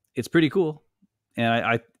it's pretty cool. And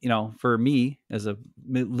I for me as a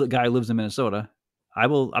guy who lives in Minnesota,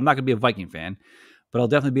 I'm not going to be a Viking fan, but I'll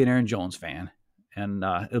definitely be an Aaron Jones fan. And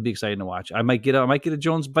it'll be exciting to watch. I might get a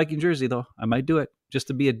Jones Viking jersey though. I might do it just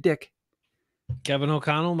to be a dick. Kevin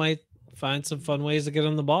O'Connell might find some fun ways to get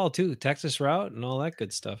on the ball too. Texas route and all that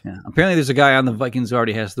good stuff. Yeah. Apparently there's a guy on the Vikings who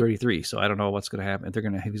already has 33. So I don't know what's going to happen. If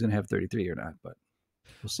he's going to have 33 or not, but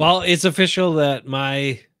we'll see. Well, it's official that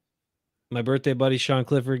my birthday buddy, Sean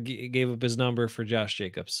Clifford, gave up his number for Josh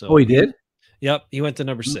Jacobs. So he did? Yep. He went to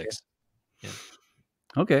number 6. Yeah.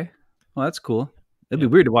 Okay. Well, that's cool. It'd be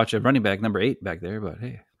weird to watch a running back number 8 back there, but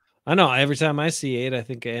hey. I know. Every time I see 8, I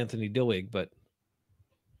think of Anthony Dillwig, but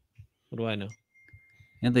what do I know?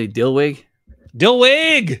 Anthony Dillwig?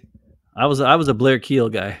 Dillwig! I was a Blair Keel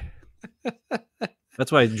guy.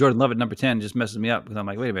 That's why Jordan Love at number 10 just messes me up because I'm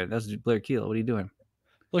like, wait a minute, that's Blair Keel. What are you doing?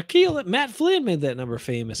 Blair Keel, Matt Flynn made that number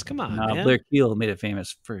famous. Come on, man. Blair Keel made it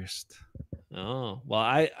famous first. Oh, well,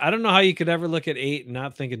 I don't know how you could ever look at 8 and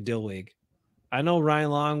not think of Dillwig. I know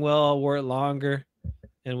Ryan Longwell wore it longer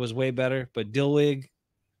and was way better, but Dillwig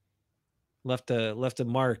left a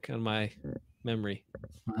mark on my memory.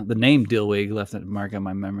 The name Dillwig left a mark on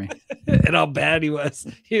my memory. And how bad he was.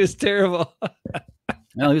 He was terrible.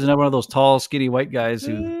 Well, he was another one of those tall, skinny white guys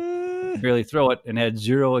who barely throw it and had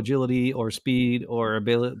zero agility or speed or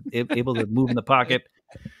able to move in the pocket.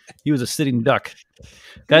 He was a sitting duck.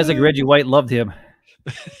 Guys like Reggie White loved him.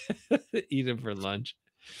 Eat him for lunch.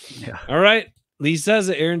 Yeah. All right. Lee says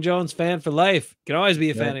it. Aaron Jones fan for life. Can always be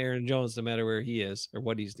a fan of Aaron Jones no matter where he is or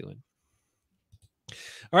what he's doing.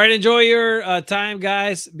 All right. Enjoy your time,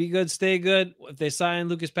 guys. Be good. Stay good. If they sign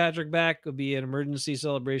Lucas Patrick back, it'll be an emergency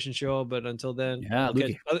celebration show. But until then,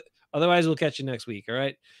 otherwise, we'll catch you next week. All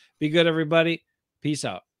right. Be good, everybody. Peace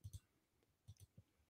out.